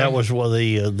 OBGYN. That was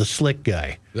the slick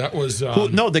guy. That was...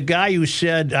 The guy who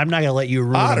said, I'm not going to let you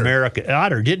ruin Otter. America.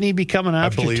 Otter. Didn't he become an I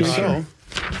obstetrician? believe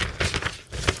so.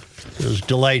 It was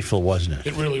delightful, wasn't it?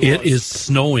 It really was. It is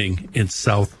snowing in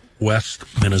southwest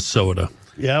Minnesota.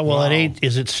 Yeah, well, it ain't.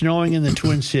 Is it snowing in the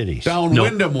Twin Cities? Down No.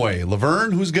 Wyndham Way.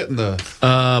 Laverne, who's getting the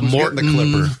Morton,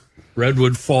 Clipper?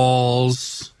 Redwood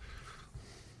Falls,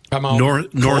 I'm out.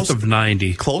 north of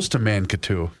 90. Close to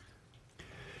Mankato.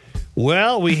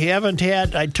 Well, we haven't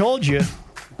had. I told you,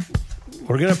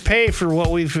 we're going to pay for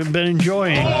what we've been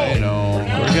enjoying. I know.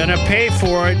 We're going to pay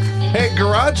for it. Hey,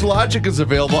 Garage Logic is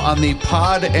available on the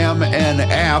PodMN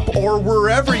app or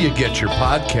wherever you get your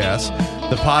podcasts.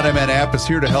 The PodMN app is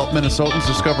here to help Minnesotans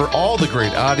discover all the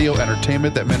great audio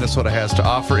entertainment that Minnesota has to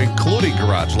offer, including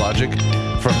Garage Logic.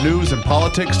 From news and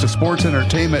politics to sports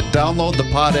entertainment, download the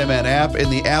PodMN app in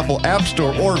the Apple App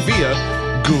Store or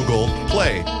via Google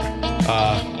Play.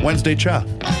 Wednesday Cha.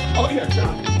 Oh, yeah,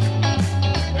 John.